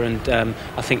out there, and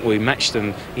I think we matched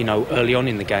them, you know, early on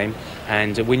in the game.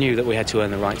 And we knew that we had to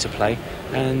earn the right to play.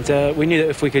 And we knew that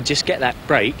if we could just get that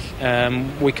break,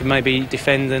 we could maybe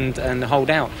defend and hold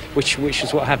out, which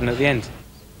is what happened at the end.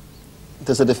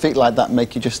 Does a defeat like that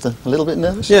make you just a little bit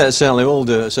nervous? Yeah, it certainly will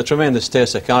do. It's a tremendous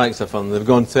test of character for them. They've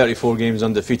gone 34 games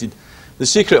undefeated. The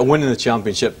secret of winning the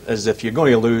championship is, if you're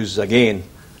going to lose again,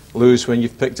 lose when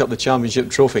you've picked up the championship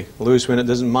trophy, lose when it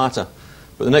doesn't matter.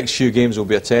 But the next few games will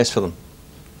be a test for them.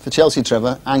 For Chelsea,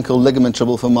 Trevor, ankle ligament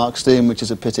trouble for Mark Stein, which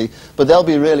is a pity. But they'll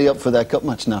be really up for their cup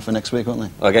match now for next week, won't they?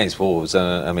 Well, against Wolves,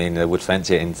 I mean, they would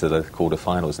fancy it into the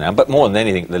quarter-finals now. But more than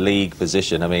anything, the league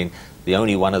position, I mean, the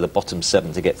only one of the bottom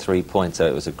 7 to get 3 points, so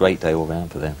it was a great day all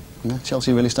round for them. Yeah,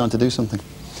 Chelsea really starting to do something.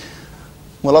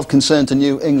 Well, of concern to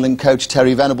New England coach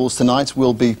Terry Venables tonight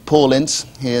will be Paul Ince.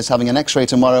 He is having an X-ray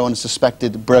tomorrow on a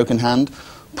suspected broken hand.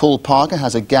 Paul Parker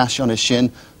has a gash on his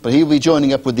shin, but he'll be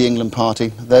joining up with the England party.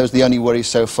 Those are the only worries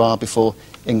so far before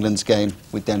England's game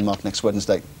with Denmark next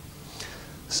Wednesday.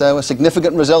 So a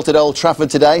significant result at Old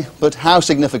Trafford today, but how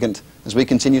significant as we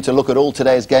continue to look at all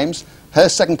today's games?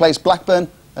 Here's second place Blackburn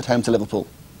at home to Liverpool.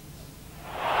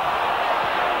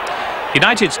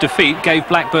 United's defeat gave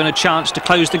Blackburn a chance to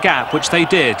close the gap, which they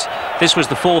did. This was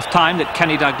the 4th time that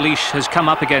Kenny Dalglish has come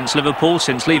up against Liverpool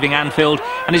since leaving Anfield,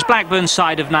 and his Blackburn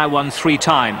side have now won 3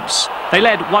 times. They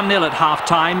led 1-0 at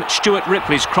half-time, Stuart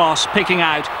Ripley's cross picking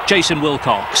out Jason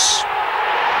Wilcox.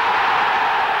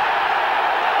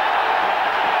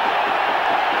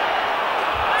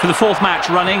 For the 4th match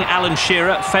running, Alan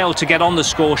Shearer failed to get on the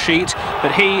score sheet,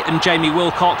 but he and Jamie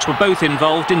Wilcox were both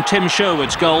involved in Tim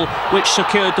Sherwood's goal, which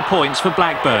secured the points for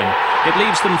Blackburn. It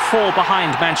leaves them 4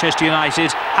 behind Manchester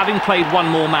United, having played 1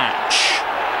 more match.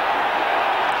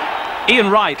 Ian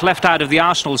Wright, left out of the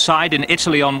Arsenal side in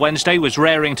Italy on Wednesday, was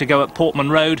raring to go at Portman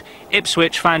Road.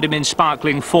 Ipswich found him in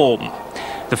sparkling form.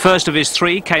 The first of his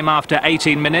 3 came after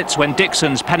 18 minutes when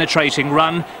Dixon's penetrating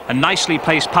run and nicely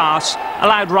placed pass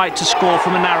allowed Wright to score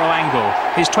from a narrow angle,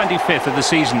 his 25th of the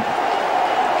season.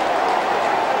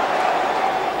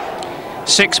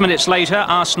 6 minutes later,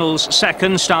 Arsenal's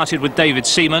second started with David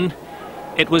Seaman.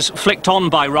 It was flicked on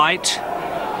by Wright.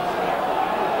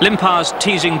 Limpar's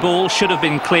teasing ball should have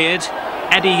been cleared.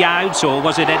 Eddie Youds, or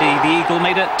was it Eddie the Eagle,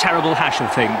 made a terrible hash of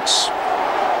things.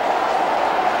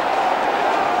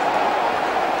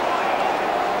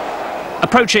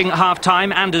 Approaching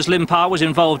half-time, Anders Limpar was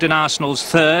involved in Arsenal's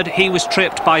 3rd. He was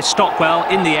tripped by Stockwell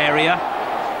in the area.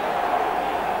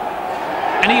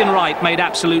 And Ian Wright made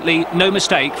absolutely no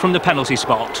mistake from the penalty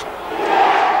spot.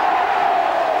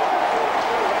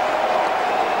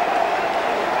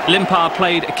 Limpar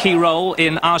played a key role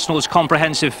in Arsenal's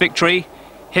comprehensive victory.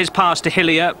 His pass to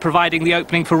Hillier providing the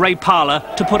opening for Ray Parlour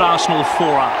to put Arsenal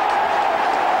 4 up.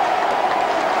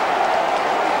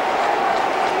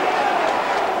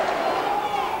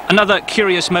 Another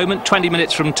curious moment, 20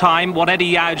 minutes from time, what Eddie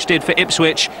Youds did for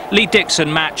Ipswich, Lee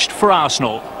Dixon matched for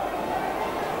Arsenal.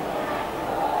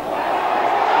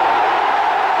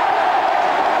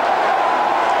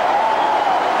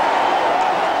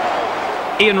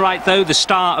 Ian Wright, though, the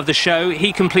star of the show,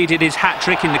 he completed his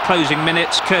hat-trick in the closing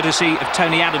minutes, courtesy of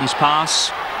Tony Adams'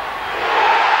 pass.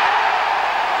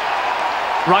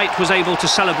 Wright was able to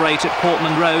celebrate at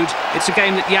Portman Road. It's a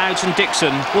game that Youds and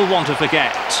Dixon will want to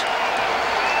forget.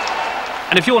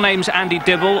 And if your name's Andy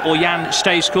Dibble or Jan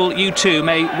Stayskool, you too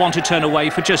may want to turn away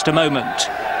for just a moment.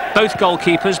 Both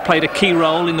goalkeepers played a key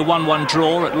role in the 1-1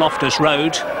 draw at Loftus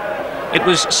Road. It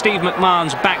was Steve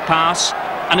McMahon's back pass,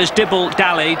 and as Dibble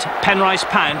dallied, Penrice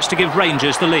pounced to give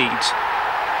Rangers the lead.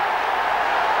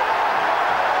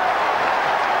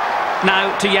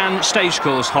 Now to Jan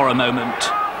Stayskool's horror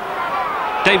moment.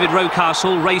 David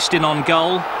Rocastle raced in on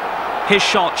goal. His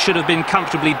shot should have been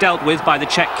comfortably dealt with by the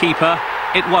Czech keeper.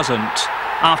 It wasn't.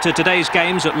 After today's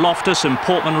games at Loftus and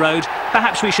Portman Road,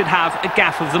 perhaps we should have a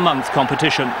Gaff of the Month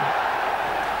competition.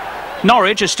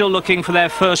 Norwich are still looking for their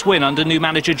first win under new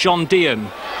manager John Dean.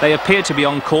 They appear to be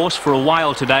on course for a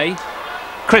while today.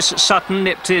 Chris Sutton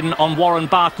nipped in on Warren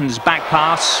Barton's back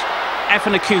pass.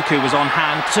 Efenakuku was on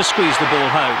hand to squeeze the ball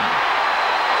home.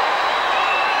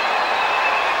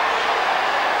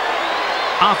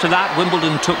 After that,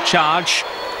 Wimbledon took charge.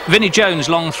 Vinnie Jones'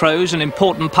 long throws, an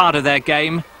important part of their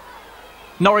game.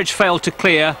 Norwich failed to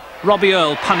clear. Robbie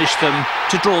Earle punished them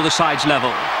to draw the sides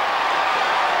level.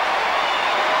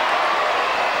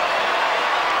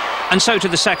 And so to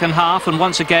the second half, and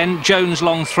once again, Jones'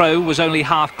 long throw was only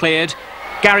half cleared.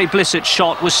 Gary Blissett's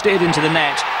shot was steered into the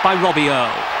net by Robbie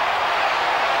Earle.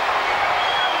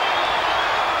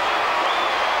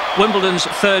 Wimbledon's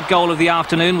third goal of the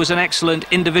afternoon was an excellent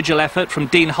individual effort from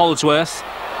Dean Holdsworth.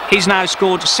 He's now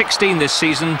scored 16 this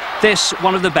season, this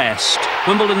one of the best.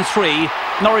 Wimbledon 3,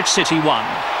 Norwich City 1.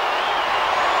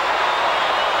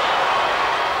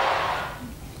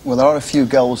 Well, there are a few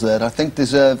goals there that I think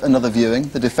deserve another viewing.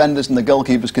 The defenders and the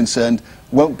goalkeepers concerned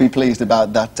won't be pleased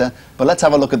about that, but let's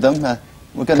have a look at them.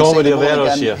 We're going to see them all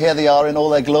again. Here. Here they are in all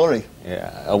their glory.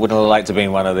 Yeah, I wouldn't have liked to be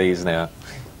in one of these now.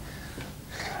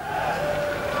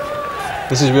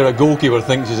 This is where a goalkeeper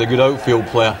thinks he's a good outfield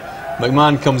player.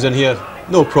 McMahon comes in here,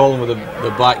 no problem with the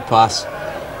back pass.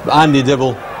 But Andy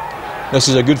Dibble, this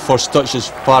is a good first touch as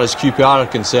far as QPR are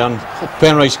concerned.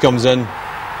 Penrice comes in,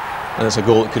 and it's a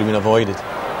goal that could have been avoided.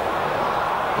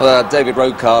 Well, David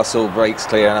Rocastle breaks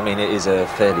clear, and I mean, it is a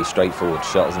fairly straightforward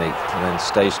shot, isn't it? And then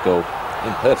Stayskool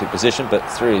in perfect position, but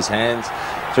through his hands,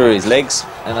 through his legs,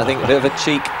 and I think a bit of a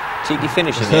cheeky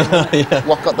finish in the end. Yeah.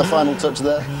 What got the final touch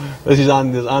there? This is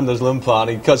Anders Limpar.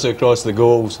 He cuts it across the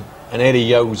goals, and Eddie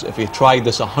yells, if he tried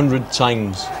this 100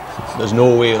 times, there's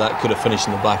no way that could have finished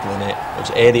in the back of the net. It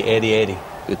was Eddie, Eddie, Eddie.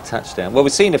 Good touchdown. Well,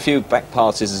 we've seen a few back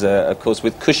passes, of course,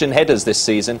 with cushion headers this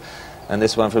season, and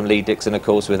this one from Lee Dixon, of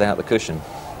course, without the cushion.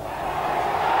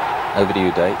 Over to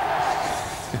you, Dave.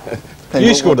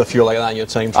 You scored a few like that in your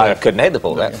time, Trevor. I couldn't head the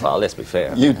ball that far, let's be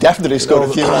fair. You definitely scored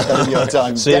a few like that in your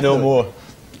time. Say no more.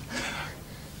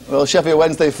 Well, Sheffield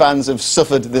Wednesday fans have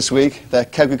suffered this week. Their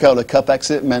Coca-Cola Cup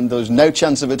exit meant there was no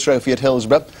chance of a trophy at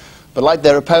Hillsborough. But like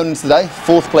their opponents today,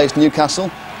 fourth place Newcastle,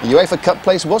 the UEFA Cup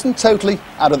place wasn't totally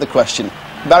out of the question.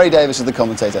 Barry Davies is the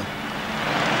commentator.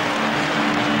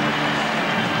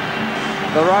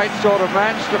 The right sort of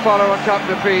match to follow a cup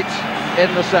defeat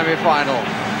in the semi-final.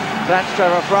 That's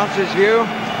Trevor Francis' view,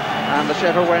 and the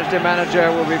Sheffield Wednesday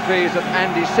manager will be pleased that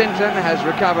Andy Sinton has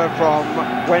recovered from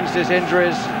Wednesday's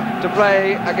injuries to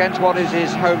play against what is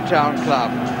his hometown club.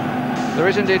 There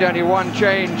is indeed only one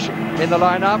change in the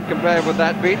lineup compared with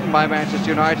that beaten by Manchester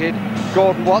United.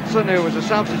 Gordon Watson, who was a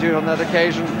substitute on that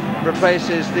occasion,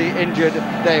 replaces the injured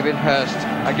David Hirst.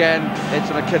 Again, it's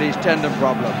an Achilles tendon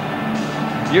problem.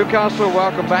 Newcastle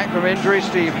welcome back from injury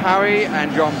Steve Howie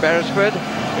and John Beresford,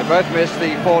 who both missed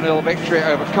the 4-0 victory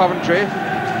over Coventry.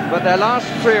 But their last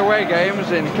 3 away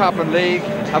games in Cup and League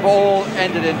have all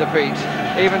ended in defeat.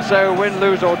 Even so, win,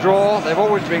 lose or draw, they've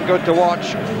always been good to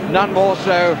watch, none more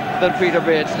so than Peter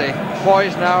Beardsley,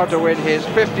 poised now to win his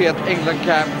 50th England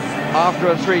cap after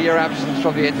a 3-year absence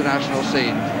from the international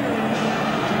scene.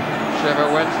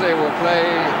 Sheffield Wednesday will play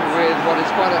with what is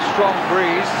quite a strong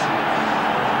breeze.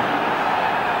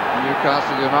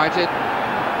 Newcastle United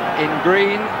in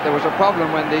green. There was a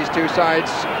problem when these two sides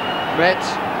met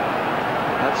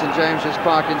at St James's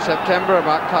Park in September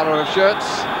about colour of shirts.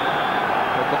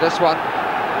 But for this one,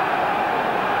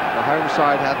 the home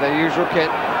side had their usual kit,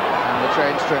 and the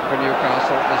train strip for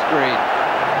Newcastle is green.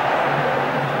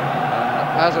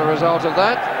 And as a result of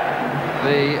that,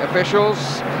 the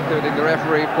officials, including the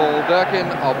referee Paul Durkin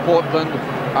of Portland,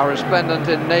 are resplendent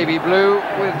in navy blue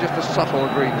with just a subtle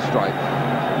green stripe.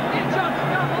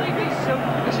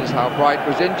 This is how Bright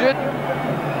was injured.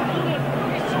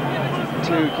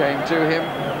 2 came to him,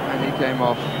 and he came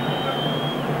off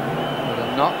with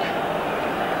a knock.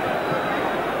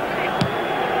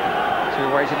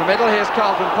 2 ways in the middle. Here's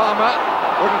Carlton Palmer.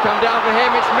 Wouldn't come down for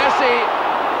him. It's Messi,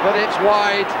 but it's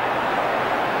wide.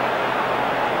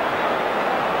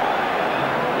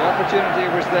 The opportunity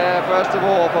was there, first of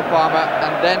all for Palmer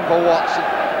and then for Watson.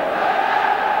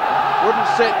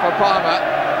 Wouldn't sit for Palmer.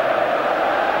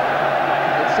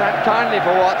 It sat kindly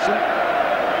for Watson,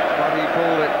 but he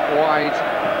pulled it wide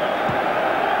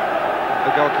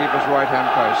the goalkeeper's right-hand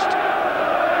post.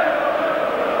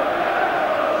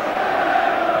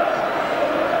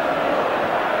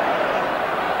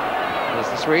 There's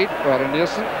the Swede, Roger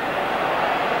Nielsen.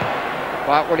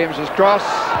 Bart Williams' cross.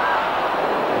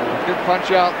 Good punch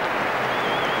out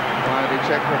by the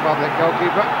Czech Republic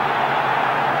goalkeeper,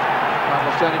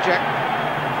 Pavel Sternicek.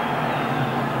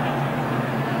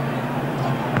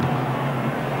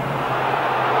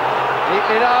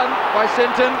 Neatly done by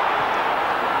Sinton.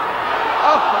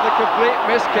 Oh, and a complete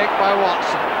miss kick by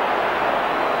Watson.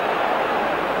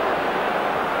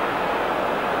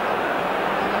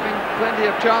 Having plenty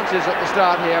of chances at the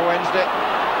start here Wednesday.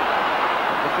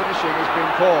 The finishing has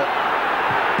been poor.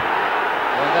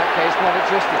 In that case,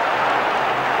 non-existent.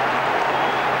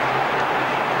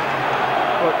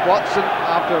 But Watson,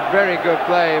 after a very good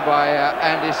play by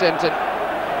Andy Sinton, I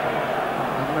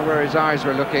don't know where his eyes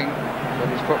were looking, but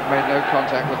his foot made no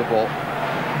contact with the ball.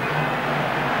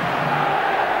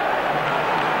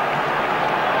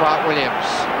 Bart Williams.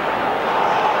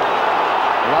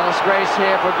 A lot of space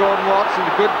here for Gordon Watson.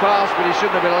 A good pass, but he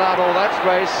shouldn't have been allowed all that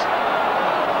space.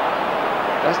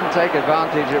 Doesn't take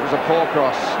advantage. It was a poor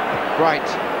cross. Right,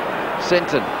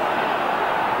 Sinton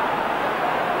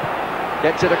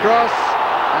gets it across,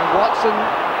 and Watson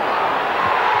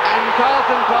and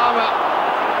Carlton Palmer.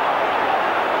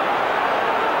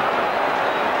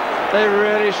 They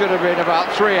really should have been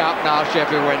about 3 up now,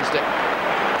 Sheffield Wednesday.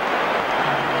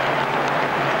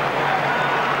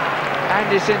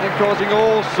 Andy Sinton causing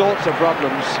all sorts of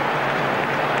problems,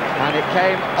 and it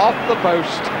came off the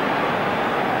post.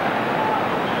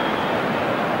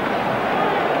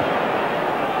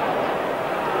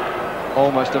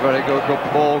 Almost a very good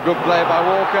ball, good play by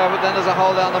Walker, but then there's a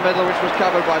hole down the middle which was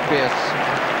covered by Pearce.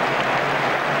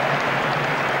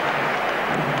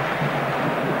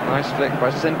 Nice flick by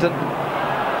Sinton.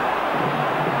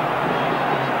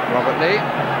 Robert Lee.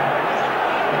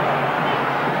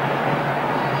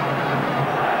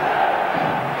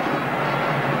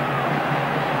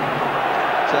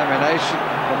 Termination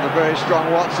from the very strong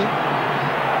Watson.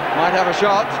 Might have a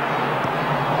shot.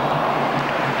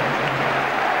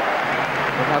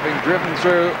 Having driven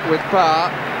through with power,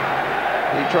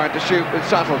 he tried to shoot with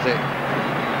subtlety,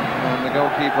 and the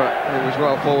goalkeeper, who was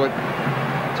well forward,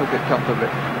 took it comfortably.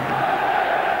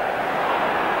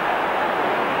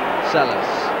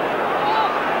 Sellers.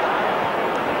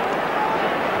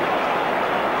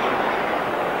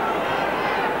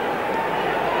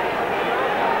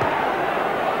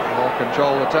 More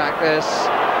controlled attack this,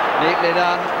 neatly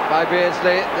done by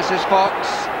Beardsley. This is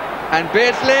Fox, and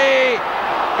Beardsley,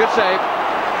 good save.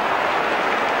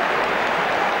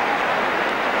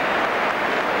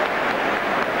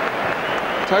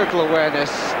 Total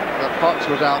awareness that Fox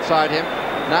was outside him.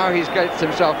 Now he's gets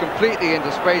himself completely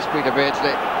into space, Peter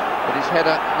Beardsley, but his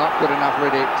header not good enough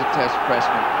really to test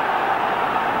Pressman.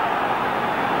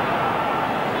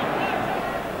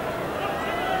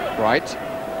 Right,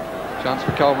 chance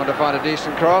for Coleman to find a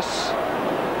decent cross,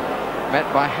 met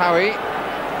by Howie.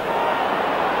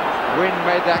 Wynn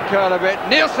made that curl a bit.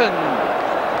 Nielsen!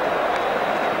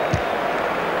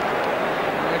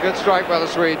 And a good strike by the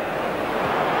Swede.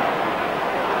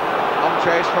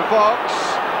 Chase for Fox.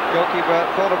 Goalkeeper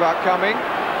thought about coming.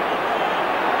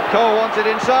 Cole wants it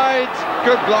inside.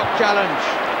 Good block challenge.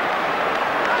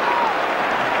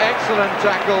 Excellent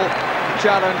tackle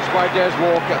challenge by Des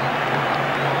Walker.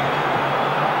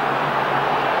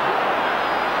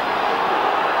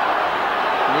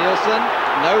 Nielsen,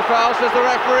 no foul says the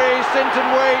referee.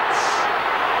 Sinton waits.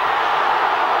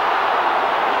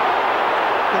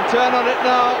 Can turn on it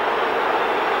now.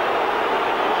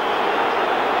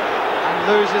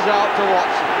 Loses out to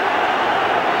Watson,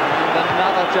 and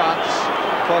another chance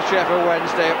for Sheffield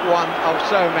Wednesday, one of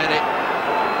so many,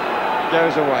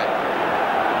 goes away.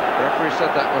 The referee said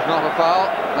that was not a foul.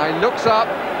 Now he looks up,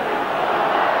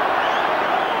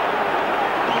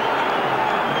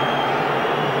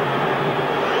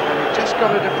 and he just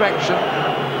got a deflection.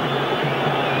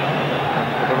 And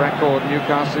for the record,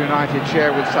 Newcastle United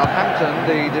share with Southampton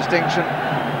the distinction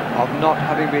of not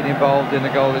having been involved in a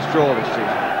goalless draw this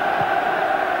season.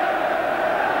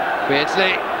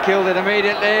 Beardsley killed it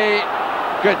immediately.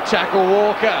 Good tackle,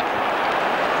 Walker.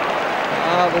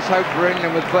 Oh, there's hope for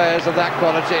England with players of that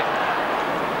quality.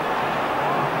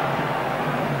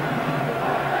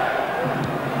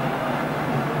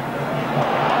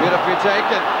 Beautifully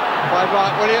taken by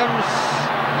Bart Williams.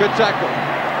 Good tackle.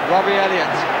 Robbie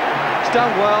Elliott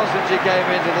done well since he came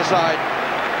into the side.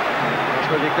 I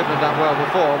suppose he couldn't have done well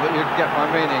before, but you get my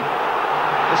meaning.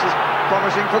 This is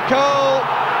promising for Cole.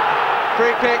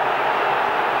 Free kick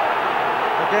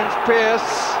against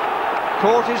Pearce.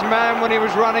 Caught his man when he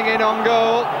was running in on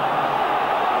goal.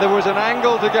 There was an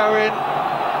angle to go in,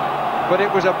 but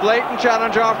it was a blatant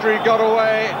challenge after he got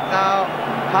away. Now,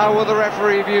 how will the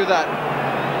referee view that?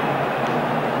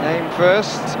 Name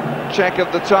first, check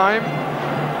of the time.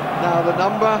 Now the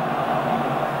number.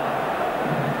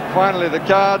 Finally the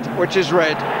card, which is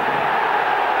red.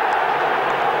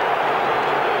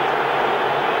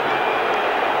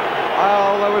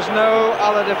 Oh, there was no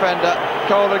other defender.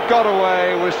 Cole had got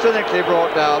away, was cynically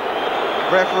brought down.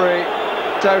 Referee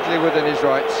totally within his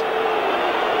rights.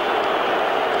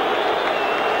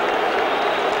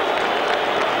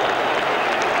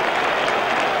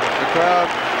 The crowd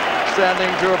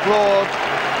standing to applaud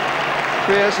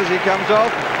Pearce as he comes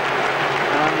off,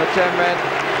 and the 10 men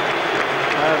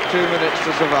have 2 minutes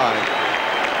to survive.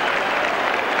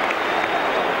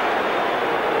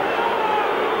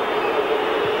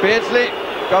 Beardsley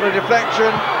got a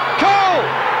deflection. Cole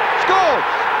scores!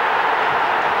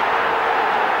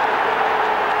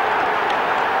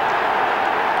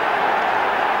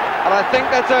 And I think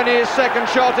that's only his second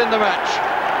shot in the match.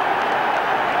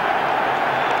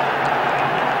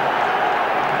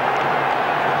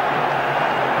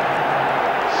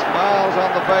 Smiles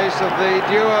on the face of the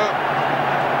duo.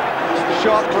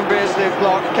 Shot from Beardsley,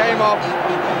 block, came off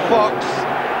Fox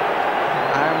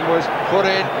and was put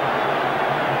in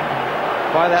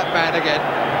by that man again,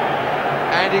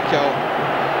 Andy Cole.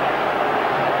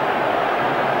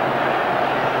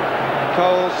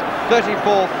 Cole's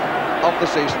 34th of the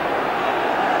season.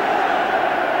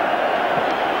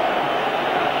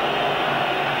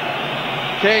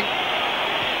 King.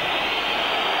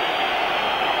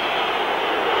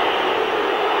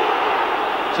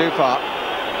 Too far.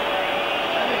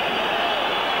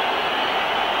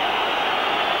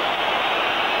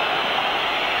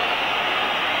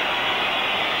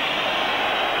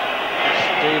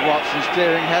 Motson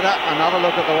steering header. Another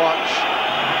look at the watch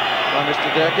by Mr.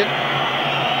 Durkin.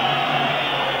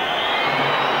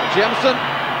 Jemson,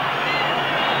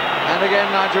 and again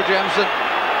Nigel Jemson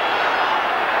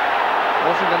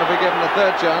wasn't going to be given a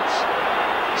third chance.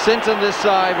 Sinton this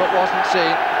side, but wasn't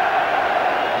seen.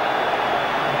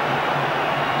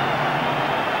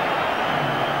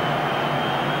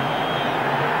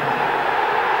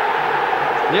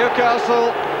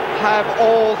 Newcastle have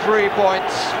all 3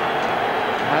 points.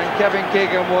 And Kevin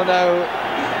Keegan will know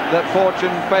that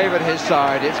fortune favoured his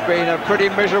side. It's been a pretty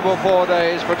miserable 4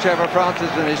 days for Trevor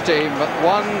Francis and his team, but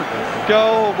one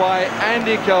goal by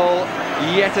Andy Cole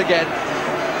yet again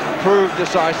proved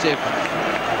decisive.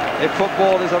 If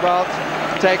football is about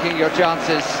taking your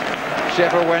chances,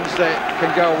 Sheffield Wednesday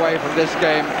can go away from this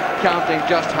game counting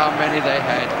just how many they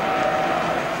had.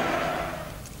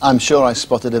 I'm sure I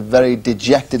spotted a very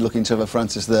dejected looking Trevor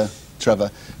Francis there,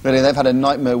 Trevor. Really, they've had a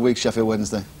nightmare week, Sheffield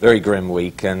Wednesday. Very grim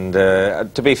week, and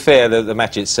to be fair, the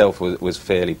match itself was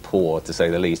fairly poor, to say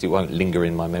the least. It won't linger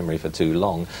in my memory for too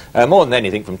long. More than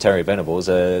anything, from Terry Venables,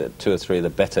 2 or 3 of the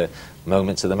better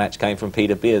moments of the match came from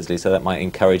Peter Beardsley, so that might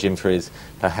encourage him for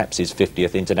perhaps his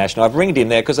 50th international. I've ringed him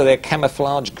there because of their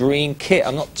camouflage green kit.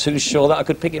 I'm not too sure that I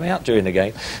could pick him out during the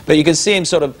game, but you can see him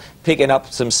sort of picking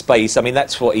up some space. I mean,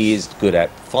 that's what he is good at,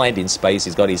 finding space.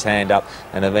 He's got his hand up,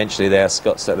 and eventually there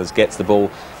Scott Sellers gets the ball,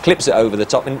 clips it over the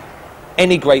top, and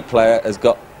any great player has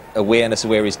got awareness of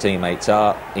where his teammates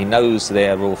are. He knows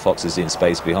there Raw Fox is in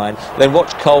space behind. Then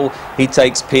watch Cole, he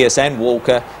takes Pearce and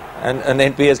Walker, and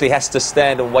then Beardsley has to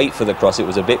stand and wait for the cross. It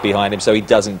was a bit behind him, so he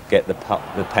doesn't get the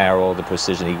power or the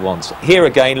precision he wants. Here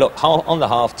again, look, on the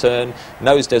half turn,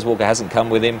 knows Des Walker hasn't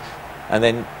come with him, and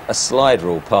then a slide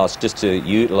rule pass just to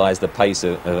utilise the pace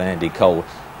of Andy Cole.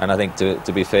 And I think,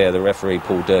 to be fair, the referee,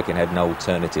 Paul Durkin, had no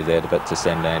alternative there but to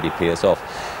send Andy Pearce off.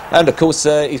 And, of course,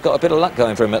 he's got a bit of luck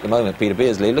going for him at the moment, Peter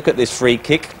Beardsley. Look at this free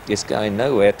kick. It's going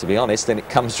nowhere, to be honest, and it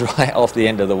comes right off the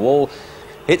end of the wall.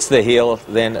 Hits the heel,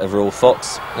 then, of Raw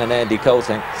Fox. And Andy Cole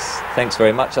thinks, thanks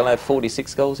very much, I'll have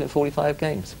 46 goals in 45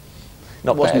 games.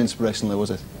 Not bad. Wasn't inspirational,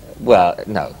 was it? Well,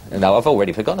 no, I've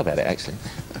already forgotten about it, actually.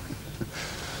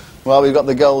 Well, we've got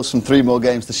the goals from 3 more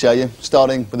games to show you,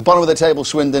 starting with the bottom of the table,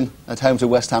 Swindon, at home to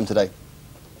West Ham today.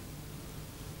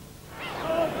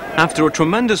 After a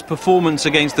tremendous performance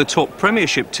against the top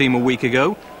Premiership team a week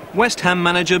ago, West Ham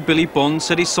manager Billy Bond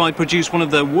said his side produced one of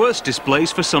their worst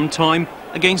displays for some time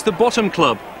against the bottom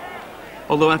club.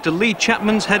 Although after Lee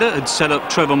Chapman's header had set up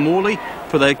Trevor Morley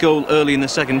for their goal early in the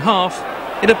second half,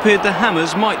 it appeared the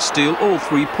Hammers might steal all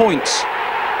 3 points.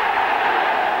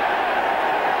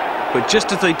 But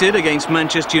just as they did against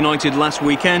Manchester United last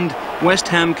weekend, West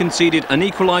Ham conceded an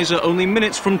equaliser only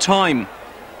minutes from time.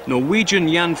 Norwegian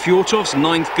Jan Fjortov's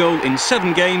 9th goal in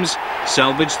 7 games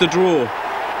salvaged the draw.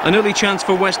 An early chance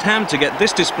for West Ham to get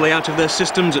this display out of their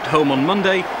systems at home on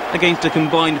Monday against a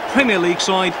combined Premier League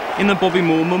side in the Bobby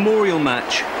Moore Memorial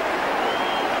match.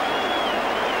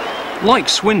 Like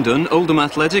Swindon, Oldham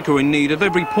Athletic are in need of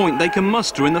every point they can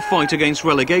muster in the fight against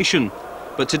relegation.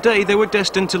 But today they were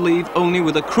destined to leave only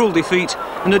with a cruel defeat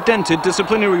and a dented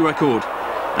disciplinary record.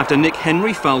 After Nick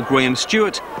Henry fouled Graham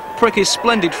Stewart, Precky's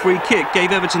splendid free kick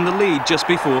gave Everton the lead just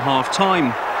before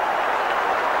half-time.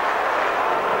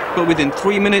 But within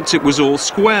 3 minutes it was all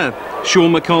square.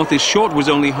 Sean McCarthy's shot was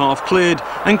only half cleared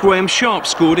and Graham Sharp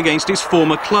scored against his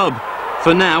former club.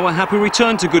 For now, a happy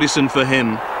return to Goodison for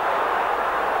him.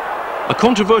 A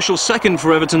controversial second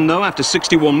for Everton though after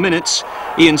 61 minutes.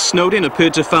 Ian Snowdin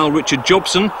appeared to foul Richard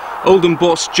Jobson. Oldham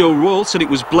boss Joe Royal said it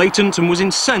was blatant and was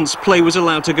incensed play was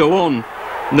allowed to go on.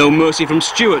 No mercy from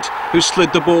Stewart, who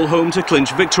slid the ball home to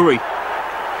clinch victory.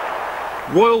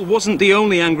 Royal wasn't the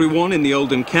only angry one in the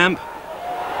Oldham camp.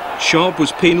 Sharp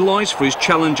was penalised for his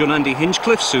challenge on Andy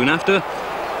Hinchcliffe soon after,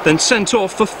 then sent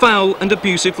off for foul and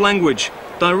abusive language,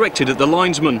 directed at the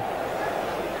linesman.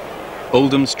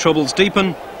 Oldham's troubles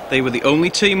deepen. They were the only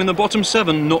team in the bottom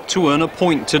 7 not to earn a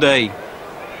point today.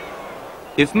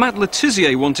 If Matt Le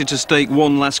Tissier wanted to stake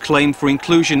one last claim for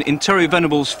inclusion in Terry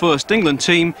Venable's first England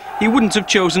team, he wouldn't have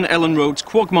chosen Ellen Road's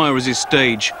Quagmire as his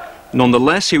stage.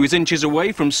 Nonetheless, he was inches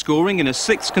away from scoring in a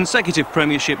 6th consecutive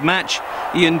Premiership match.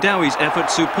 Ian Dowie's effort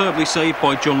superbly saved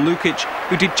by John Lukic,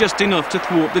 who did just enough to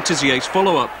thwart Le Tissier's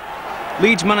follow-up.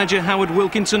 Leeds manager Howard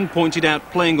Wilkinson pointed out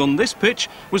playing on this pitch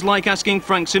was like asking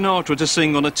Frank Sinatra to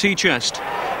sing on a tea chest.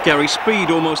 Gary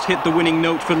Speed almost hit the winning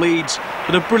note for Leeds,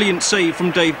 but a brilliant save from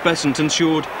Dave Besant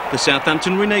ensured the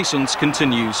Southampton renaissance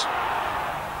continues.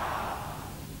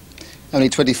 Only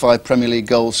 25 Premier League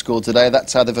goals scored today.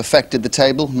 That's how they've affected the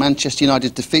table. Manchester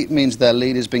United's defeat means their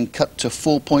lead has been cut to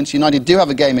 4 points. United do have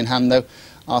a game in hand though.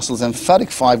 Arsenal's emphatic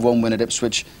 5-1 win at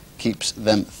Ipswich keeps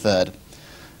them third.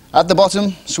 At the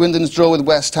bottom, Swindon's draw with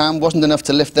West Ham wasn't enough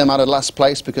to lift them out of last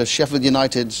place because Sheffield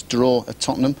United's draw at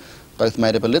Tottenham both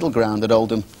made up a little ground at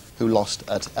Oldham, who lost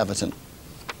at Everton.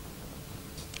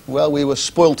 Well, we were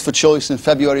spoilt for choice in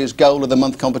February's Goal of the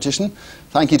Month competition.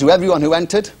 Thank you to everyone who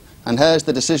entered. And here's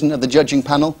the decision of the judging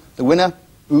panel. The winner,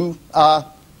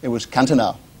 it was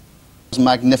Cantona. It was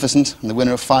magnificent, and the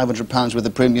winner of £500 with the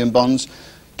premium bonds.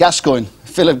 Gascoigne,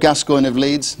 Philip Gascoigne of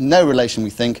Leeds. No relation, we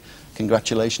think.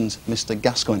 Congratulations, Mr.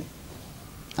 Gascoigne.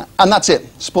 And that's it.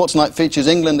 Sports Night features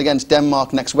England against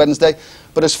Denmark next Wednesday.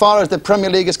 But as far as the Premier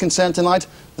League is concerned tonight,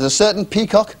 there's a certain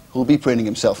peacock who will be preening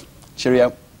himself.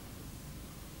 Cheerio.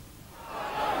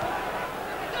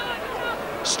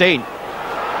 Steen.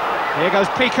 Here goes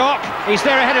Peacock. He's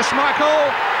there ahead of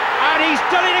Schmeichel. And he's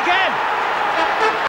done it again.